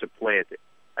going to supplant it.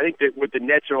 I think that what the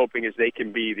Nets are hoping is they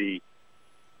can be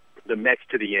the Mets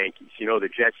to the Yankees, the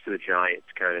Jets to the Giants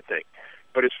kind of thing.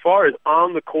 But as far as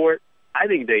on the court, I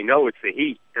think they know it's the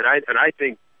Heat, and I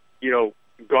think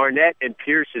Garnett and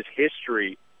Pierce's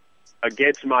history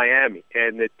against Miami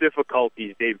and the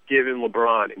difficulties they've given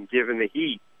LeBron and given the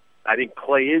Heat, I think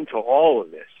play into all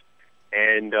of this.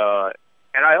 And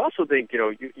I also think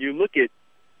you look at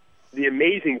the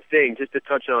amazing thing, just to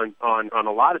touch on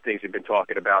a lot of things we've been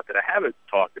talking about that I haven't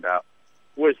talked about,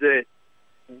 was that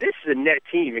this is a Net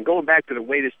team, and going back to the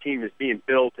way this team is being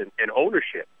built and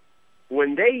ownership,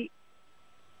 when they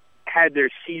had their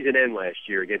season end last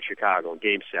year against Chicago in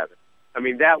Game 7, I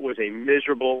mean, that was a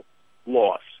miserable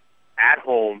loss at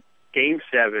home, Game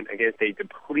 7, against a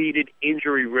depleted,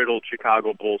 injury-riddled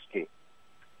Chicago Bulls team.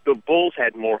 The Bulls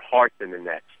had more heart than the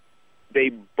Nets. They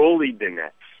bullied the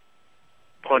Nets,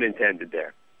 pun intended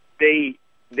there. The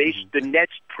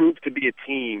Nets proved to be a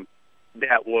team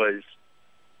that was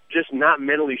just not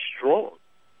mentally strong.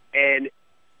 And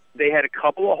they had a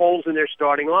couple of holes in their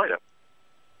starting lineup.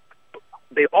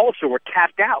 They also were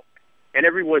capped out. And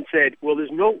everyone said, well,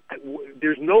 there's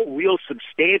no real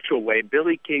substantial way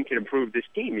Billy King can improve this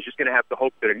team. He's just going to have to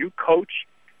hope that a new coach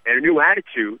and a new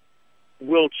attitude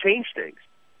will change things.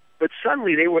 But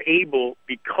suddenly they were able,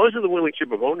 because of the willing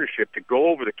chip of ownership, to go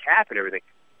over the cap and everything.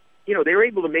 You know, they were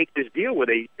able to make this deal where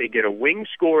they get a wing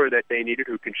scorer that they needed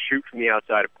who can shoot from the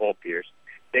outside of Paul Pierce.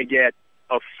 They get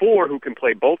a 4 who can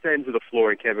play both ends of the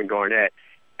floor in Kevin Garnett.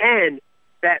 And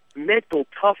that mental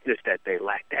toughness that they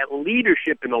lack, that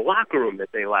leadership in the locker room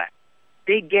that they lack,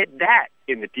 they get that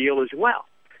in the deal as well.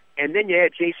 And then you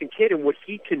add Jason Kidd and what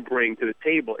he can bring to the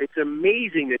table. It's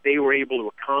amazing that they were able to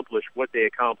accomplish what they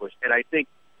accomplished. And I think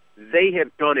they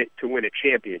have done it to win a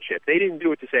championship. They didn't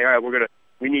do it to say, all right,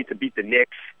 we need to beat the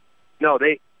Knicks. No,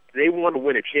 they want to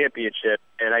win a championship.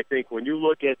 And I think when you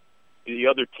look at the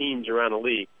other teams around the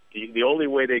league, the only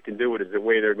way they can do it is the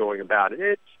way they're going about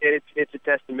it. It's a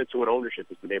testament to what ownership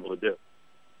has been able to do.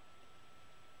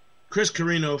 Chris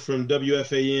Carrino from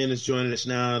WFAN is joining us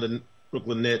now, the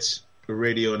Brooklyn Nets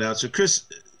radio announcer. Chris,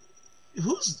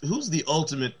 who's the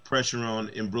ultimate pressure on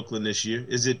in Brooklyn this year?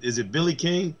 Is it Billy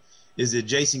King? Is it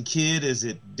Jason Kidd? Is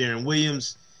it Darren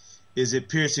Williams? Is it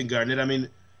Pearson Garnett? I mean,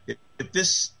 if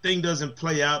this thing doesn't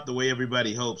play out the way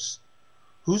everybody hopes,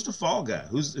 who's the fall guy?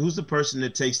 Who's the person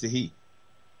that takes the heat?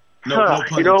 No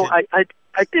pun intended.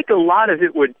 I think a lot of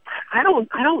it would. I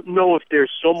don't know if there's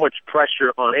so much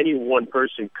pressure on any one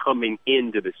person coming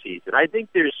into the season. I think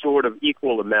there's sort of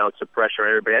equal amounts of pressure on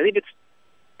everybody. I think it's,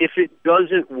 if it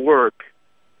doesn't work,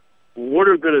 what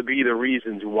are going to be the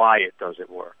reasons why it doesn't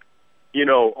work? You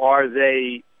know, are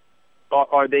they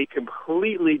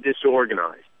completely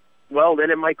disorganized? Well, then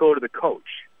it might go to the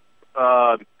coach.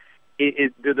 Does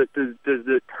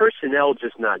the personnel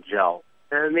just not gel?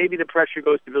 And maybe the pressure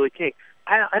goes to Billy King.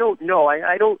 I don't know.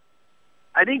 I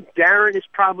think Darren is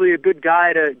probably a good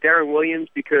guy to Darren Williams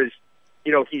because,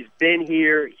 you know, he's been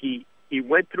here. He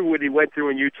went through what he went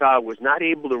through in Utah, was not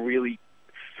able to really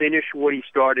finish what he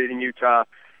started in Utah,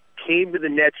 came to the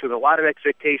Nets with a lot of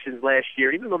expectations last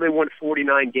year. Even though they won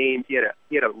 49 games, he had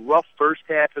a rough first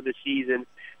half of the season.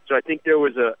 So I think there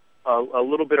was a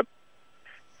little bit of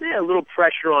a little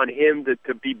pressure on him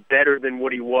to be better than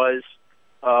what he was.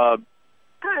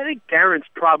 I think Darren's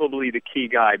probably the key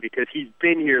guy because he's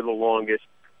been here the longest.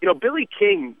 You know, Billy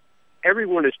King,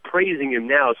 everyone is praising him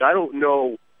now, so I don't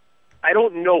know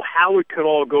how it could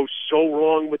all go so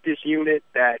wrong with this unit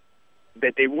that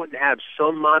they wouldn't have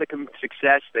some modicum of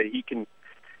success, that he can,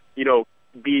 you know,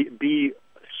 be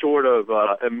sort of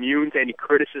immune to any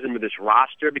criticism of this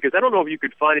roster, because I don't know if you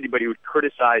could find anybody who would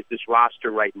criticize this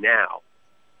roster right now,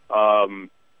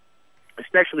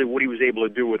 especially what he was able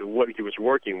to do with what he was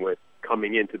working with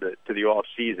coming into the off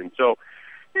season. So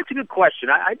it's a good question.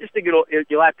 I just think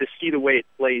you'll have to see the way it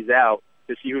plays out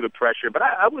to see who the pressure. But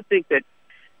I would think that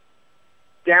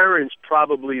Darren's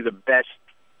probably the best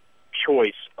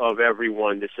choice of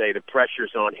everyone to say the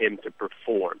pressure's on him to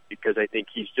perform, because I think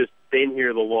he's just been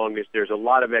here the longest. There's a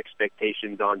lot of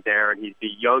expectations on Darren. He's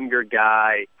the younger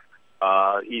guy.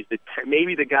 He's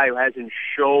maybe the guy who hasn't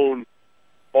shown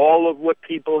all of what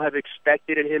people have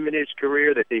expected in him in his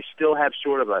career, that they still have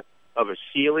sort of a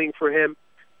ceiling for him.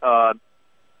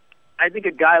 I think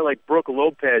a guy like Brook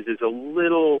Lopez is a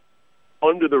little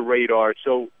under the radar,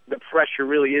 so the pressure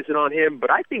really isn't on him.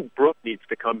 But I think Brook needs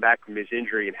to come back from his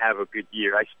injury and have a good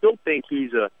year. I still think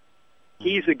he's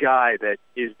a guy that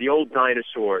is the old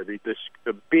dinosaur,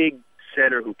 the big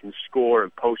center who can score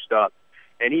and post up,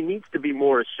 and he needs to be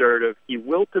more assertive. He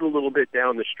wilted a little bit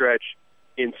down the stretch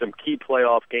in some key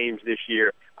playoff games this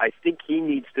year. I think he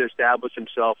needs to establish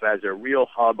himself as a real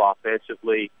hub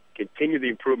offensively, continue the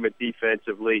improvement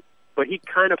defensively, but he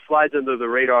kind of flies under the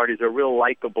radar. He's a real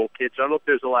likable kid, so I don't know if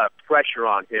there's a lot of pressure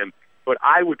on him, but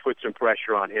I would put some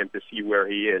pressure on him to see where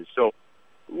he is. So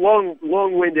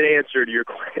long-winded answer to your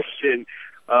question.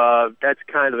 That's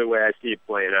kind of the way I see it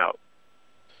playing out.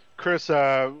 Chris,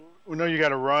 we know you got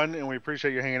to run, and we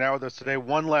appreciate you hanging out with us today.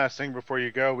 One last thing before you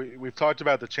go. We've talked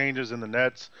about the changes in the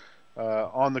Nets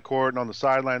on the court and on the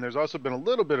sideline. There's also been a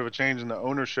little bit of a change in the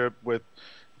ownership with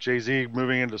Jay-Z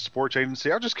moving into sports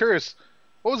agency. I'm just curious,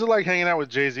 what was it like hanging out with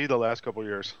Jay-Z the last couple of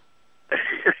years?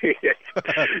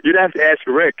 You'd have to ask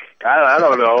Rick. I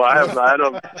don't know.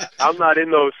 I'm not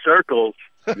in those circles.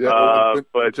 Yeah,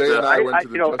 but Jay and I went to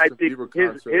the Justin think Bieber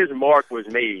concert. his mark was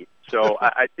made. So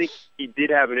I think he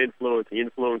did have an influence. He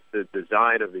influenced the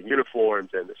design of the uniforms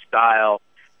and the style.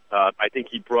 I think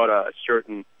he brought a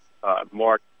certain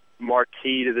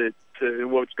marquee to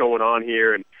what's going on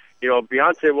here. And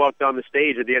Beyonce walked on the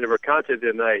stage at the end of her concert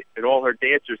that night, and all her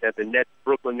dancers had the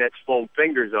Brooklyn Nets foam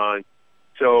fingers on.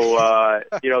 So,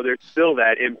 there's still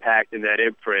that impact and that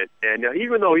imprint. And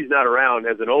even though he's not around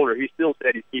as an owner, he still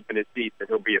said he's keeping his seats and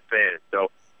he'll be a fan.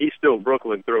 So he's still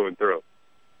Brooklyn through and through.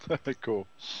 Cool.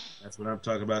 That's what I'm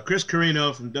talking about. Chris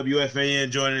Carrino from WFAN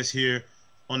joining us here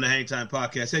on the Hang Time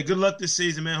Podcast. Hey, good luck this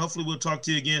season, man. Hopefully we'll talk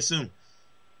to you again soon.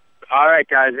 All right,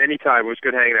 guys. Anytime. It was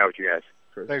good hanging out with you guys.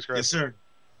 Thanks, Chris. Yes, sir.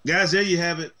 Guys, there you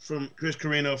have it from Chris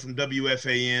Carrino from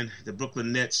WFAN, the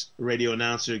Brooklyn Nets radio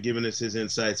announcer, giving us his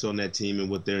insights on that team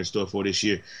and what they're in store for this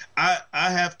year. I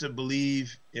have to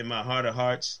believe in my heart of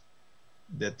hearts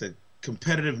that the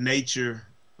competitive nature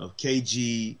of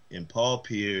KG and Paul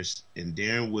Pierce and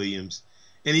Darren Williams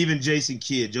and even Jason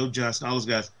Kidd, Joe Johnson, all those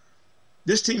guys,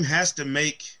 this team has to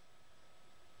make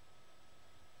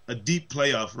a deep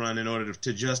playoff run in order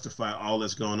to justify all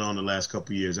that's going on the last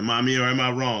couple of years. Am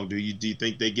I wrong? Do you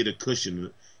think they get a cushion?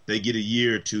 They get a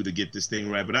year or two to get this thing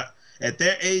right? But at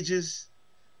their ages,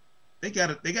 they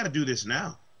gotta do this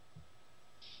now.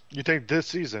 You think this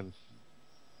season?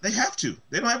 They have to.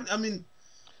 They don't have. I mean,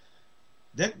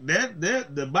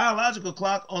 the biological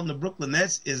clock on the Brooklyn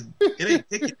Nets ain't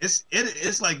ticking.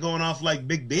 It's like going off like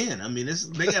Big Ben. I mean,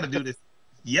 they got to do this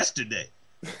yesterday.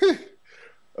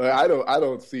 I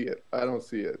don't see it. I don't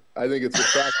see it. I think it's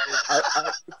attractive.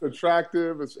 It's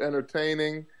attractive. It's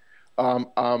entertaining.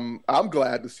 I'm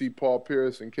glad to see Paul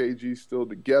Pierce and KG still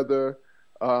together.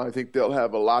 I think they'll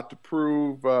have a lot to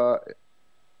prove,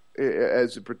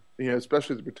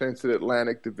 especially as it pertains to the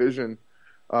Atlantic Division.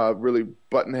 Really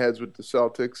button heads with the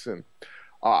Celtics, and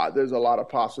there's a lot of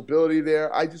possibility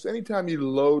there. Anytime you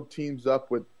load teams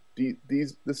up with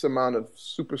this amount of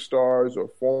superstars or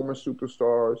former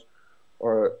superstars,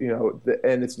 or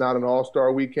and it's not an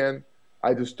all-star weekend,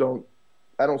 I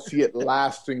don't see it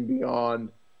lasting beyond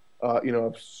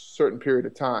a certain period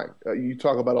of time. You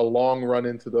talk about a long run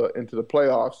into the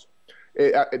playoffs.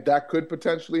 That could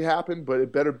potentially happen, but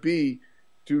it better be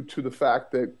due to the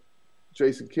fact that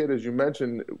Jason Kidd, as you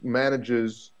mentioned,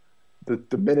 manages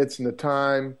the minutes and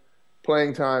the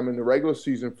playing time in the regular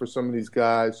season for some of these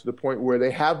guys to the point where they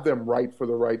have them right for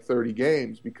the right 30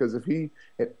 games. Because if he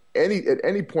at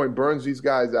any point burns these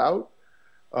guys out,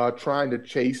 trying to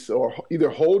chase or either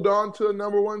hold on to a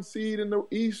number one seed in the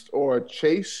East or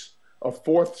chase a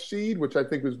fourth seed, which I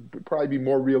think would probably be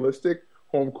more realistic,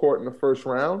 home court in the first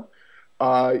round,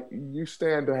 you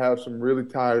stand to have some really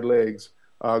tired legs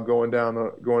going down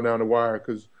the wire,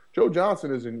 because Joe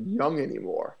Johnson isn't young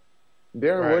anymore.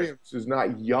 Darren Williams is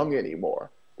not young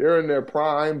anymore. They're in their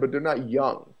prime, but they're not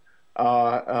young.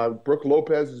 Brooke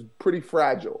Lopez is pretty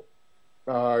fragile.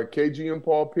 KG and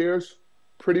Paul Pierce,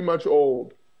 pretty much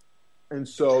old. And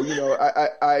so,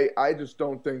 I just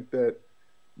don't think that,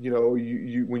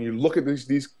 you when you look at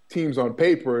these teams on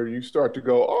paper, you start to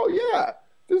go, oh yeah,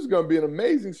 this is going to be an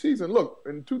amazing season. Look,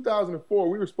 in 2004,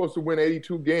 we were supposed to win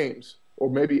 82 games. Or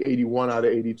maybe 81 out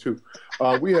of 82.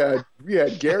 We had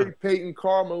Gary Payton,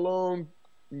 Karl Malone,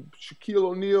 Shaquille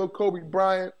O'Neal, Kobe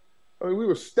Bryant. I mean, we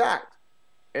were stacked,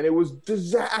 and it was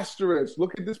disastrous.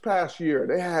 Look at this past year.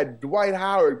 They had Dwight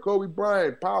Howard, Kobe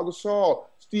Bryant, Pau Gasol,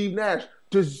 Steve Nash.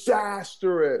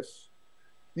 Disastrous.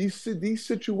 These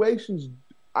situations,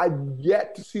 I've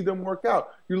yet to see them work out.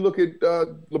 You look at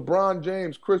LeBron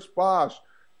James, Chris Bosh,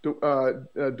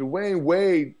 Dwayne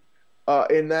Wade,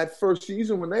 in that first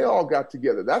season when they all got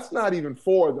together. That's not even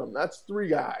four of them. That's three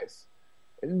guys.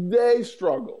 And they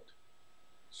struggled.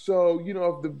 So,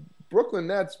 if the Brooklyn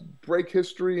Nets break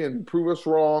history and prove us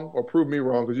wrong, or prove me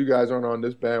wrong, because you guys aren't on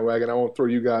this bandwagon, I won't throw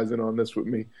you guys in on this with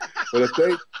me. But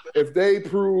if they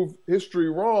prove history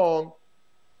wrong,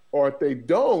 or if they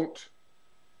don't,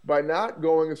 by not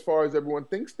going as far as everyone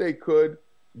thinks they could,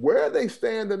 where they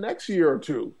stand the next year or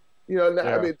two?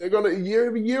 I mean, they're going to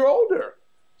a year older.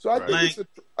 So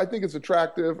I think it's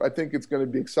attractive. I think it's going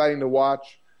to be exciting to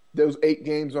watch. Those 8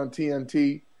 games on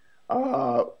TNT,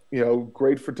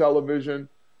 great for television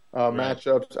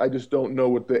matchups. I just don't know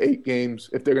what the 8 games,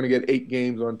 if they're going to get 8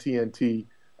 games on TNT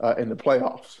in the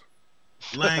playoffs.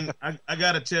 Lang, I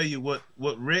got to tell you what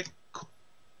Rick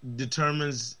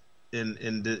determines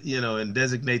and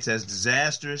designates as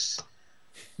disastrous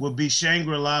will be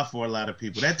Shangri-La for a lot of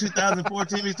people. That 2004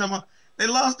 team he's talking about, they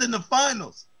lost in the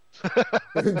finals. The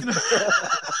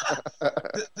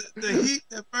Heat,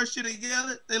 that first year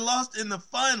together, they lost in the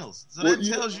finals. So that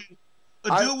tells you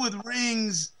a dude with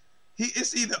rings,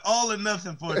 it's either all or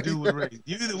nothing for a dude with rings.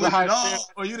 You either win it all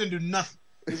or you didn't do nothing.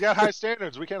 He's got high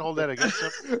standards. We can't hold that against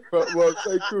him. Well,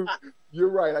 Sekou, you're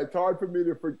right. It's hard for me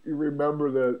to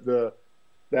remember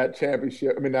that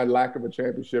championship. I mean, that lack of a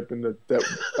championship, and that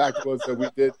fact was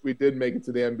that we did make it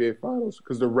to the NBA Finals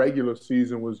because the regular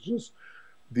season was just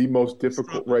the most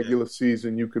difficult regular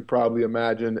season you could probably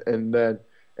imagine. And then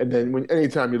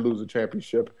anytime you lose a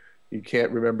championship, you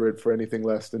can't remember it for anything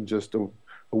less than just a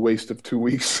waste of 2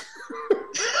 weeks.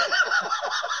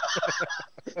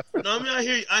 No, I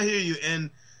mean, I hear you. And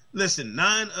listen,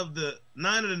 nine of the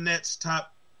Nets'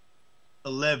 top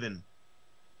 11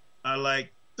 are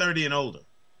like 30 and older.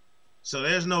 So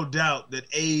there's no doubt that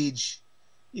age,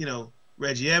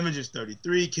 Reggie Evans is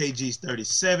 33, KG's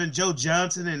 37, Joe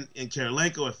Johnson and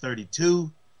Karolinko are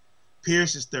 32,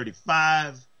 Pierce is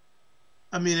 35.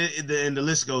 I mean, and the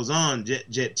list goes on.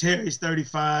 Jet Terry's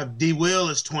 35, D. Will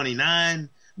is 29.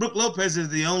 Brook Lopez is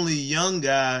the only young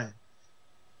guy,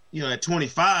 at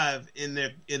 25 in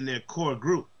their core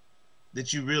group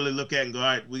that you really look at and go, all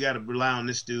right, we got to rely on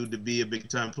this dude to be a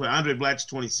big-time player. Andre Black's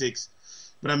 26.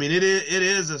 But, I mean, it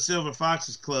is a Silver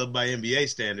Foxes club by NBA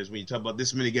standards when you talk about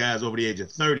this many guys over the age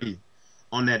of 30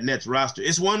 on that Nets roster.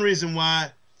 It's one reason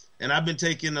why, and I've been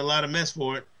taking a lot of mess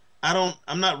for it,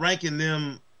 I'm not ranking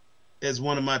them as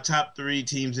one of my top 3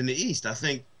 teams in the East. I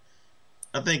think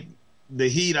the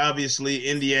Heat, obviously,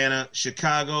 Indiana,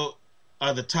 Chicago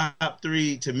are the top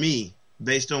 3 to me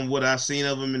based on what I've seen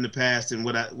of them in the past and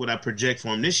what I project for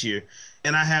them this year.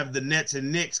 And I have the Nets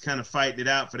and Knicks kind of fighting it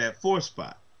out for that 4th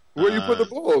spot. Where do you put the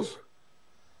Bulls?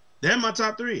 They're my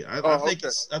top 3. I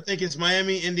think it's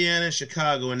Miami, Indiana,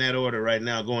 Chicago in that order right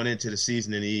now going into the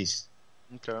season in the East.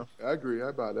 Okay, I agree.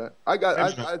 I buy that.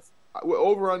 I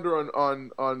over under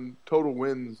on total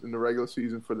wins in the regular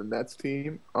season for the Nets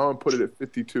team. I'm gonna put it at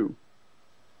 52.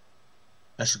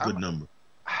 That's a good number.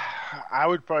 I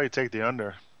would probably take the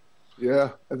under.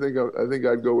 Yeah, I think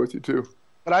I'd go with you too.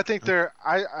 But I think they're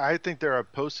a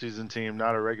postseason team,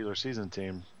 not a regular season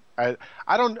team. I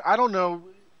don't know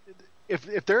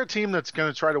if they're a team that's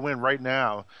going to try to win right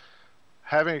now.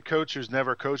 Having a coach who's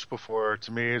never coached before,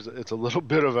 to me, it's a little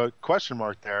bit of a question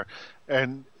mark there,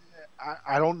 and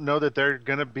I don't know that they're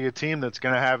going to be a team that's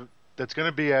going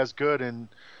to be as good in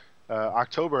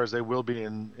October as they will be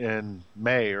in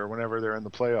May or whenever they're in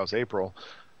the playoffs, April.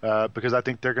 Because I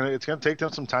think it's going to take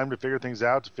them some time to figure things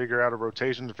out, to figure out a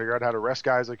rotation, to figure out how to rest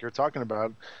guys like you're talking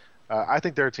about. I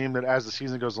think they're a team that, as the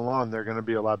season goes along, they're going to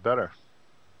be a lot better.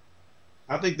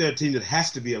 I think they're a team that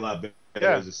has to be a lot better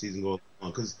as the season goes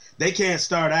on because they can't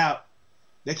start out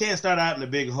in a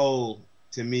big hole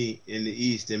to me in the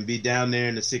East and be down there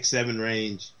in the 6-7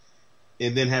 range,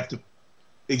 and then have to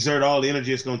exert all the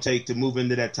energy it's going to take to move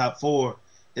into that top 4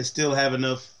 and still have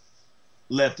enough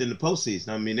left in the postseason.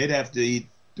 I mean, they'd have to eat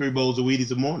 3 bowls of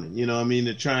Wheaties a morning,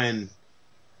 to try and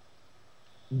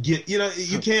get,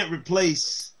 you can't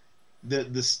replace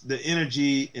the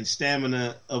energy and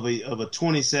stamina of a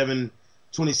 27,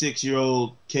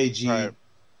 26-year-old KG right.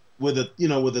 with a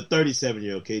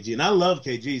 37-year-old KG. And I love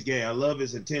KG's game. I love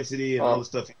his intensity and all the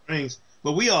stuff he brings.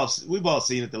 But we've all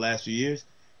seen it the last few years.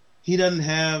 He doesn't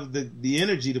have the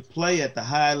energy to play at the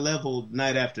high level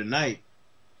night after night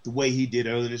the way he did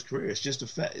early in his career. It's just a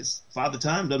fact. Father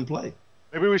Time doesn't play.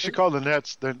 Maybe we should call the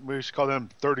Nets. We should call them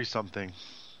 30-something.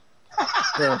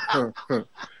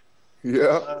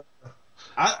 Yeah.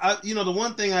 The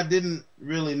one thing I didn't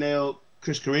really nail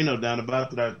Chris Carrino down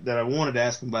about that I wanted to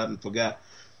ask him about and forgot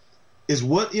is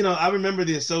what I remember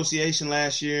the association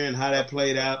last year and how that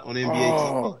played out on NBA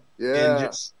TV. Yeah. And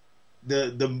just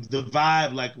the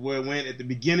vibe, like where it went at the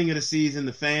beginning of the season,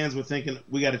 the fans were thinking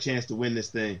we got a chance to win this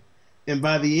thing, and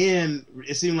by the end,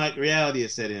 it seemed like reality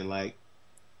had set in. Like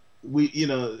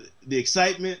the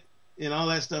excitement and all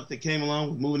that stuff that came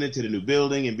along with moving into the new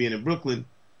building and being in Brooklyn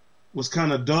was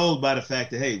kind of dulled by the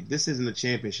fact that, hey, this isn't a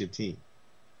championship team,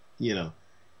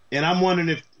 And I'm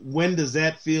wondering when does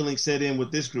that feeling set in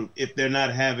with this group if they're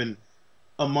not having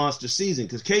a monster season?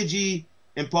 Because KG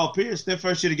and Paul Pierce, their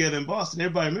first year together in Boston,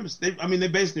 everybody remembers. They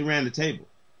basically ran the table.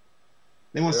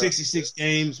 They won 66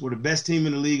 games, were the best team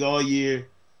in the league all year.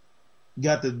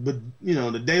 Got the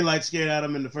daylight scared out of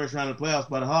them in the first round of the playoffs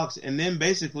by the Hawks, and then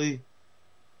basically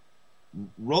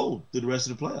rolled through the rest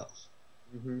of the playoffs.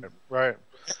 Mm-hmm. Right.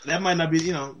 That might not be,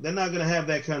 they're not going to have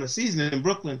that kind of season in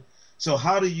Brooklyn. So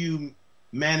how do you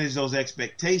manage those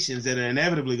expectations that are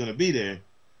inevitably going to be there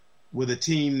with a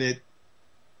team that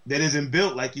isn't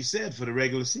built, like you said, for the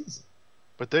regular season?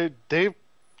 But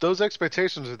those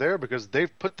expectations are there because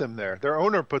they've put them there. Their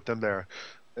owner put them there.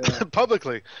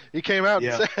 Publicly. He came out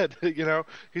and said,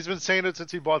 he's been saying it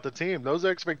since he bought the team. Those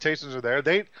expectations are there.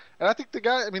 And I think the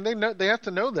guy, they have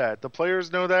to know that. The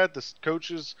players know that. The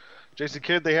coaches, Jason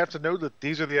Kidd, they have to know that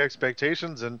these are the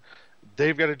expectations, and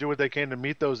they've got to do what they can to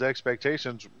meet those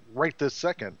expectations right this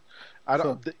second. I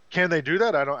don't. Can they do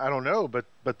that? I don't know. But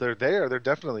they're there. They're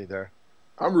definitely there.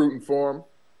 I'm rooting for him.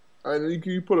 I mean,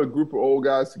 you put a group of old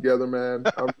guys together, man.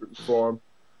 I'm rooting for him.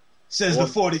 Says the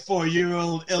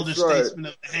 44-year-old elder statesman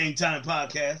of the Hang Time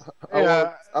Podcast.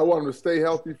 I want them to stay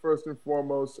healthy first and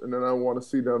foremost, and then I want to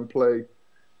see them play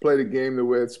the game the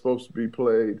way it's supposed to be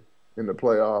played in the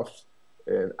playoffs,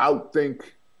 and outthink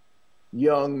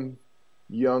younger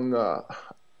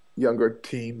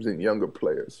teams and younger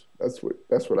players. That's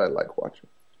what I like watching.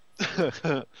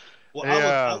 Well,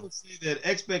 I would say that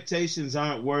expectations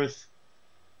aren't worth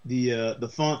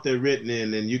the font they're written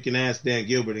in, and you can ask Dan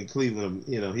Gilbert in Cleveland.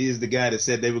 You know, he is the guy that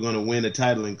said they were going to win a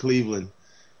title in Cleveland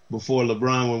before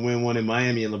LeBron would win one in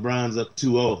Miami, and LeBron's up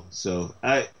 2-0. So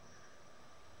I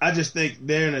just think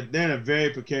they're in a very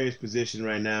precarious position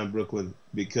right now in Brooklyn,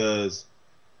 because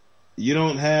you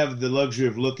don't have the luxury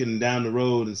of looking down the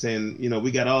road and saying, you know,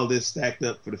 we got all this stacked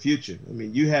up for the future. I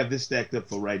mean, you have this stacked up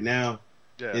for right now,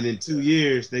 and in 2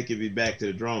 years they could be back to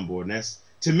the drawing board. And that's,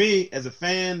 to me, as a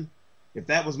fan, if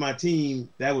that was my team,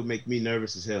 that would make me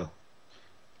nervous as hell.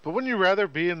 But wouldn't you rather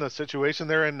be in the situation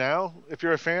they're in now if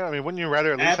you're a fan? I mean, wouldn't you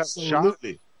rather at least have a shot?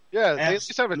 Yeah, they at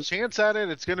least have a chance at it.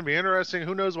 It's going to be interesting.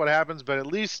 Who knows what happens, but at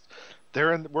least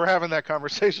we're having that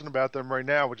conversation about them right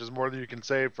now, which is more than you can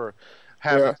say for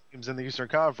half teams in the Eastern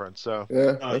Conference. So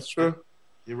that's true.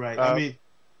 You're right. I mean,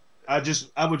 I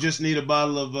would just need a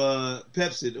bottle of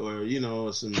Pepsi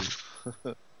or some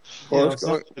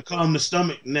something to calm the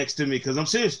stomach next to me, because I'm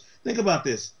serious. Think about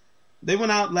this. They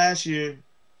went out last year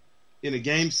in a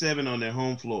Game 7 on their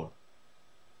home floor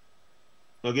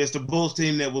against a Bulls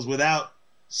team that was without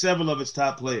several of its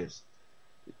top players.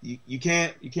 You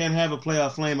can't have a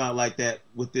playoff flame out like that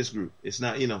with this group. It's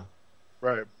not,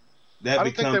 right. I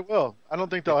don't think they will. I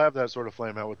don't think they'll have that sort of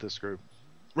flame out with this group.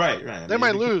 Right. They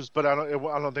might lose, but I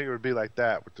don't think it would be like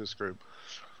that with this group.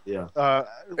 Yeah.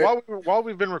 While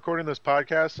we've been recording this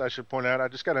podcast, I should point out I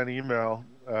just got an email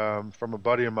from a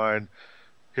buddy of mine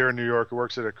here in New York who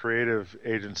works at a creative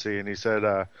agency, and he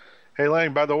said, "Hey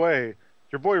Lang, by the way,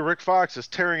 your boy Rick Fox is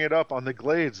tearing it up on the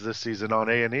Glades this season on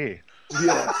A&E."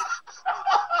 Yeah.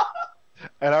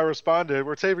 And I responded,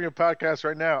 "We're taping a podcast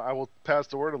right now. I will pass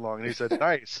the word along." And he said,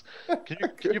 "Nice. Can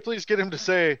you please get him to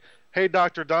say, 'Hey,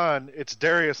 Dr. Don, it's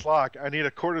Darius Locke. I need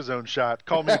a cortisone shot.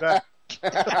 Call me back.'"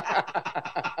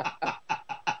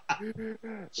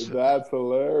 That's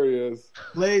hilarious.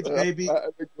 Glades, baby.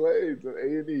 The Glades at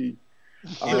A&E.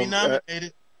 Get me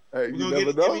nominated. We're going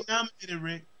to get me nominated,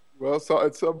 Rick. Well, so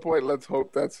at some point, let's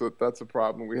hope that's a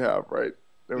problem we have, right?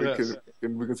 Then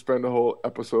we can spend a whole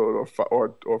episode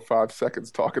or 5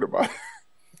 seconds talking about it.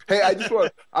 Hey,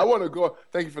 I want to go.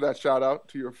 Thank you for that shout out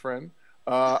to your friend.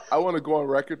 I want to go on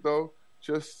record though,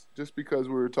 just because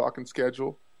we were talking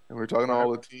schedule and we were talking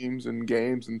all the teams and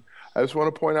games, and I just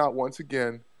want to point out once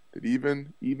again that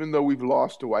even though we've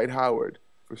lost Dwight Howard,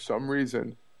 for some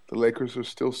reason the Lakers are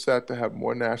still set to have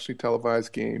more nationally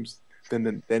televised games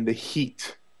than the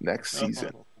Heat next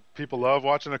season. People love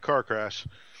watching a car crash.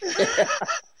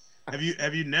 Have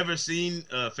you never seen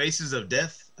Faces of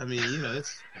Death? I mean,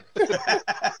 it's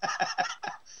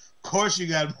of course you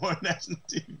got more national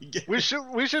TV games.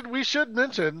 We should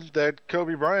mention that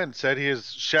Kobe Bryant said he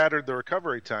has shattered the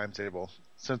recovery timetable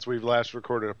since we've last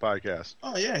recorded a podcast.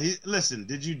 Oh yeah, listen.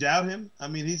 Did you doubt him? I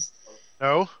mean,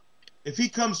 no. If he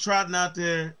comes trotting out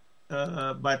there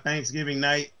by Thanksgiving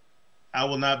night, I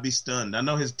will not be stunned. I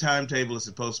know his timetable is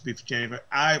supposed to be for January.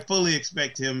 I fully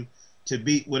expect him to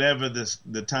beat whatever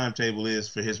the timetable is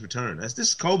for his return. This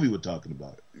is Kobe we're talking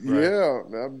about. Right? Yeah,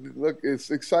 look,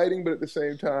 it's exciting, but at the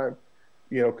same time,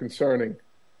 concerning.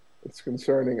 It's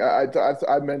concerning.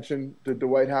 I mentioned that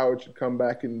Dwight Howard should come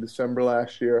back in December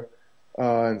last year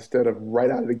instead of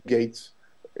right out of the gates.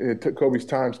 Kobe's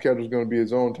time schedule is going to be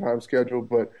his own time schedule,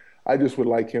 but I just would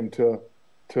like him to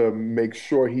make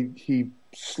sure he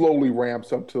slowly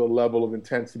ramps up to the level of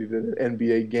intensity that an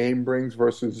NBA game brings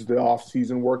versus the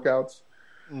off-season workouts.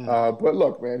 But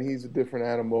look, man, he's a different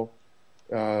animal.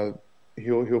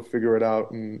 He'll figure it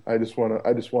out, and I just want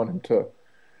him to,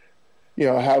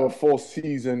 have a full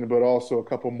season, but also a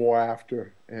couple more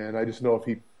after. And I just know if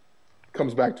he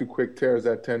comes back too quick, tears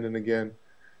that tendon again,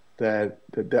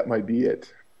 that might be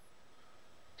it.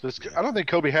 I don't think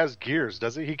Kobe has gears,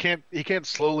 does he? He can't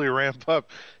slowly ramp up.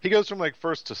 He goes from like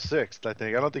first to sixth, I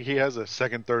think. I don't think he has a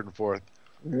second, third, and fourth.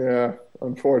 Yeah,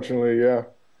 unfortunately, yeah.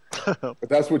 But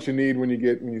that's what you need when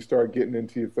you start getting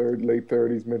into your late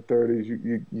 30s, mid 30s.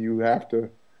 You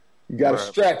got to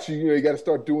stretch. You got to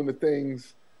start doing the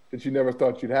things that you never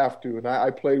thought you'd have to. And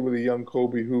I played with a young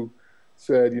Kobe who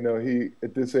said, he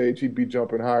at this age he'd be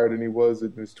jumping higher than he was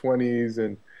in his 20s,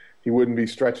 and he wouldn't be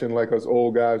stretching like us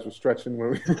old guys were stretching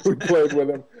when we played with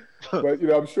him. But,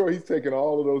 I'm sure he's taken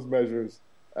all of those measures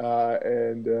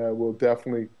and will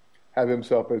definitely have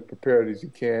himself as prepared as he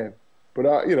can.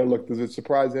 But, look, does it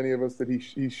surprise any of us that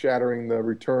he's shattering the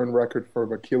return record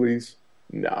for Achilles?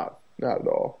 Nah, not at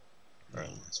all. Right.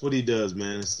 That's what he does,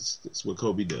 man. It's what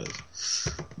Kobe does.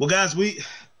 Well, guys,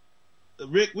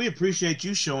 Rick, we appreciate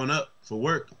you showing up for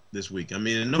work this week. I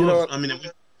mean,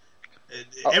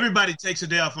 everybody takes a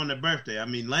day off on their birthday. I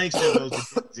mean, Langston goes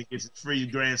to and gets a free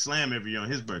Grand Slam every year on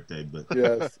his birthday. But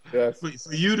yes.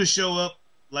 For you to show up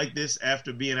like this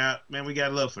after being out, man, we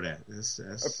got love for that. I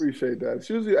appreciate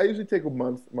that. I usually take a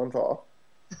month off.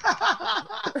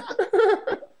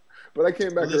 But I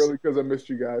came back early because I missed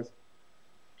you guys.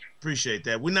 Appreciate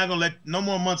that. We're not gonna let no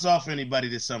more months off for anybody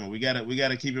this summer. We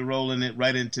gotta keep it rolling it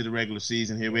right into the regular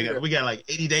season here. We got like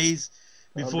 80 days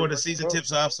before the season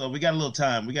tips off, so we got a little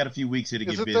time. We got a few weeks here to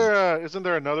get busy. Isn't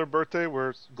there another birthday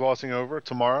we're glossing over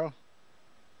tomorrow?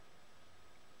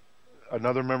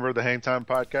 Another member of the Hang Time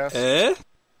podcast?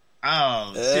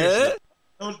 Seriously.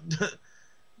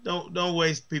 Don't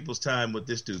waste people's time with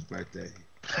this dude's birthday.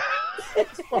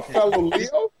 My fellow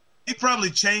Leo? He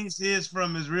probably changed his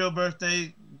from his real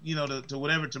birthday, to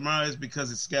whatever tomorrow is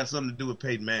because it's got something to do with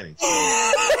Peyton Manning.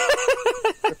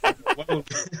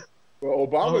 Well,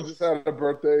 Obama just had a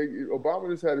birthday.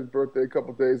 Obama just had his birthday a couple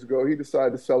of days ago. He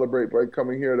decided to celebrate by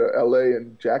coming here to L.A.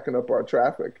 and jacking up our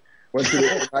traffic. Went to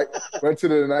the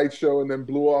Tonight Show and then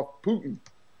blew off Putin.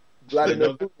 Vladimir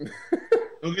Putin.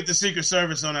 Don't get the Secret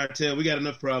Service on our tail. We got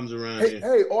enough problems around here.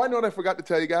 Hey, I know what I forgot to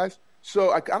tell you guys.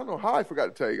 So I don't know how I forgot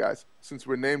to tell you guys. Since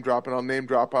we're name dropping, I'll name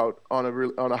drop out on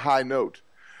a high note.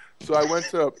 So I went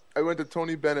to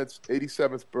Tony Bennett's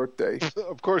 87th birthday.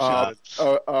 Of course you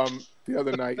did. The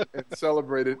other night and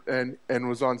celebrated and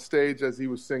was on stage as he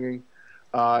was singing.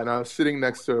 And I was sitting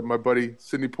next to my buddy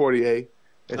Sidney Poitier.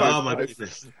 My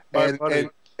goodness!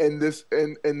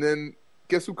 And then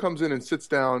guess who comes in and sits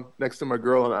down next to my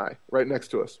girl and I, right next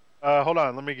to us. Hold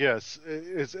on, let me guess.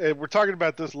 We're talking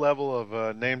about this level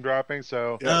of name dropping,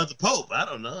 so the Pope. I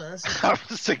don't know. I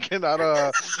was thinking,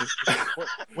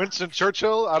 Winston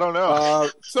Churchill. I don't know.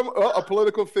 A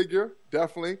political figure,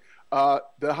 definitely.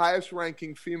 The highest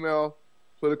ranking female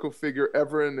political figure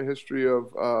ever in the history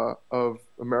of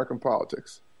American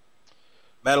politics.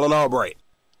 Madeleine Albright.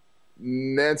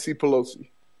 Nancy Pelosi.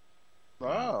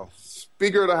 Wow.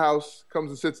 Speaker of the House comes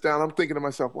and sits down. I'm thinking to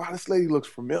myself, wow, this lady looks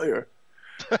familiar.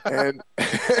 and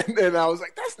I was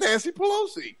like, that's Nancy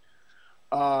Pelosi.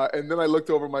 And then I looked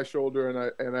over my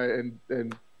shoulder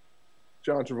and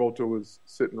John Travolta was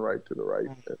sitting right to the right.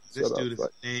 This dude is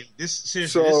named.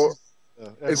 So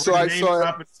I saw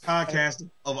podcast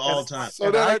of all time.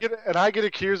 So I get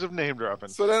accused of name dropping.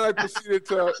 So then I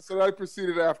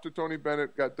proceeded after Tony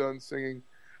Bennett got done singing,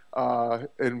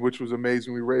 and which was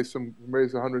amazing. We raised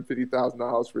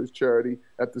 $150,000 for his charity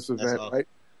at this event, awesome. Right?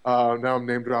 Now I'm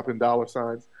name dropping dollar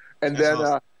signs. And that's then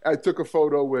awesome. I took a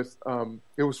photo with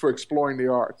it was for Exploring the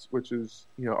Arts, which is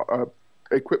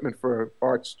equipment for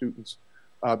art students,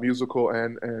 musical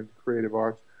and creative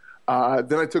arts.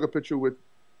 Then I took a picture with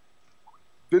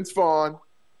Vince Vaughn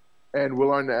and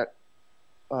Will Arnett,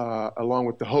 along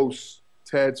with the hosts,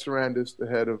 Ted Sarandis, the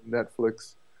head of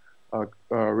Netflix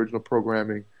original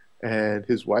programming, and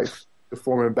his wife, the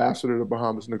former ambassador to the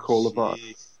Bahamas, Nicole Levant.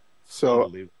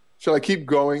 So, shall I keep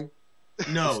going?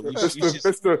 No.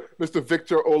 Mr.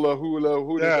 Victor Ola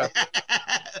Hula.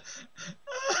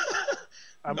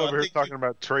 I'm over here talking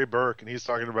about Trey Burke, and he's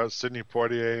talking about Sidney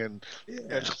Poitier. And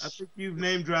I think you've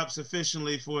name dropped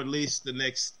sufficiently for at least the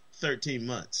next 13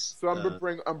 months. So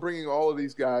I'm bringing all of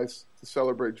these guys to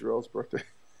celebrate Jarrell's birthday.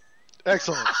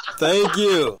 Excellent. Thank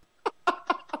you.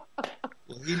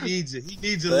 Well, he needs it. He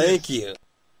needs it. Thank you.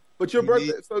 But your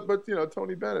birthday,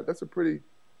 Tony Bennett, that's a pretty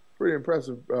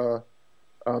impressive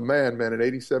man. At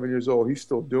 87 years old, he's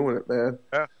still doing it, man.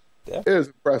 Yeah. It is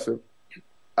impressive.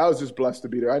 I was just blessed to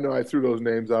be there. I know I threw those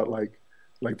names out like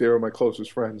they were my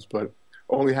closest friends, but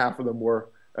only half of them were,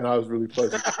 and I was really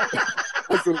pleased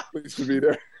to be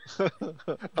there.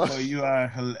 Oh, you are.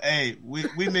 Hey,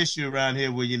 we miss you around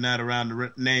here where you're not around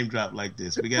to name drop like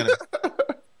this. We gotta.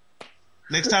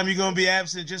 Next time you're gonna be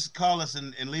absent, just call us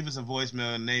and leave us a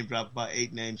voicemail and name drop about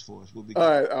 8 names for us. We'll be good. All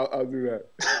right, I'll do that.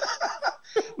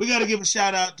 We got to give a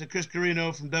shout out to Chris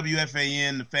Carrino from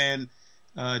WFAN, the fan,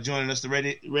 joining us, the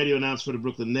radio announcer for the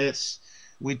Brooklyn Nets.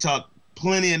 We talked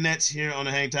plenty of Nets here on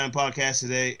the Hang Time podcast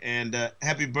today, and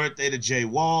happy birthday to Jay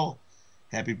Wall.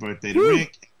 Happy birthday to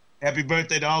Rick. Happy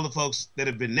birthday to all the folks that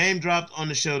have been name dropped on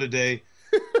the show today.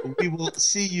 We will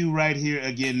see you right here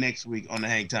again next week on the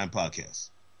Hang Time podcast.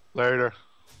 Later.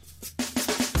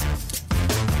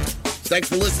 Thanks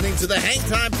for listening to the Hang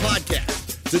Time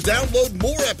Podcast. To download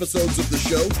more episodes of the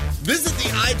show, visit the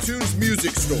iTunes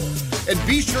Music Store. And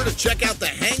be sure to check out the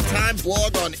Hang Time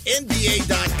blog on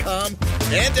NBA.com.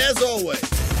 And as always,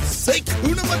 say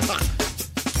Kuna Matata.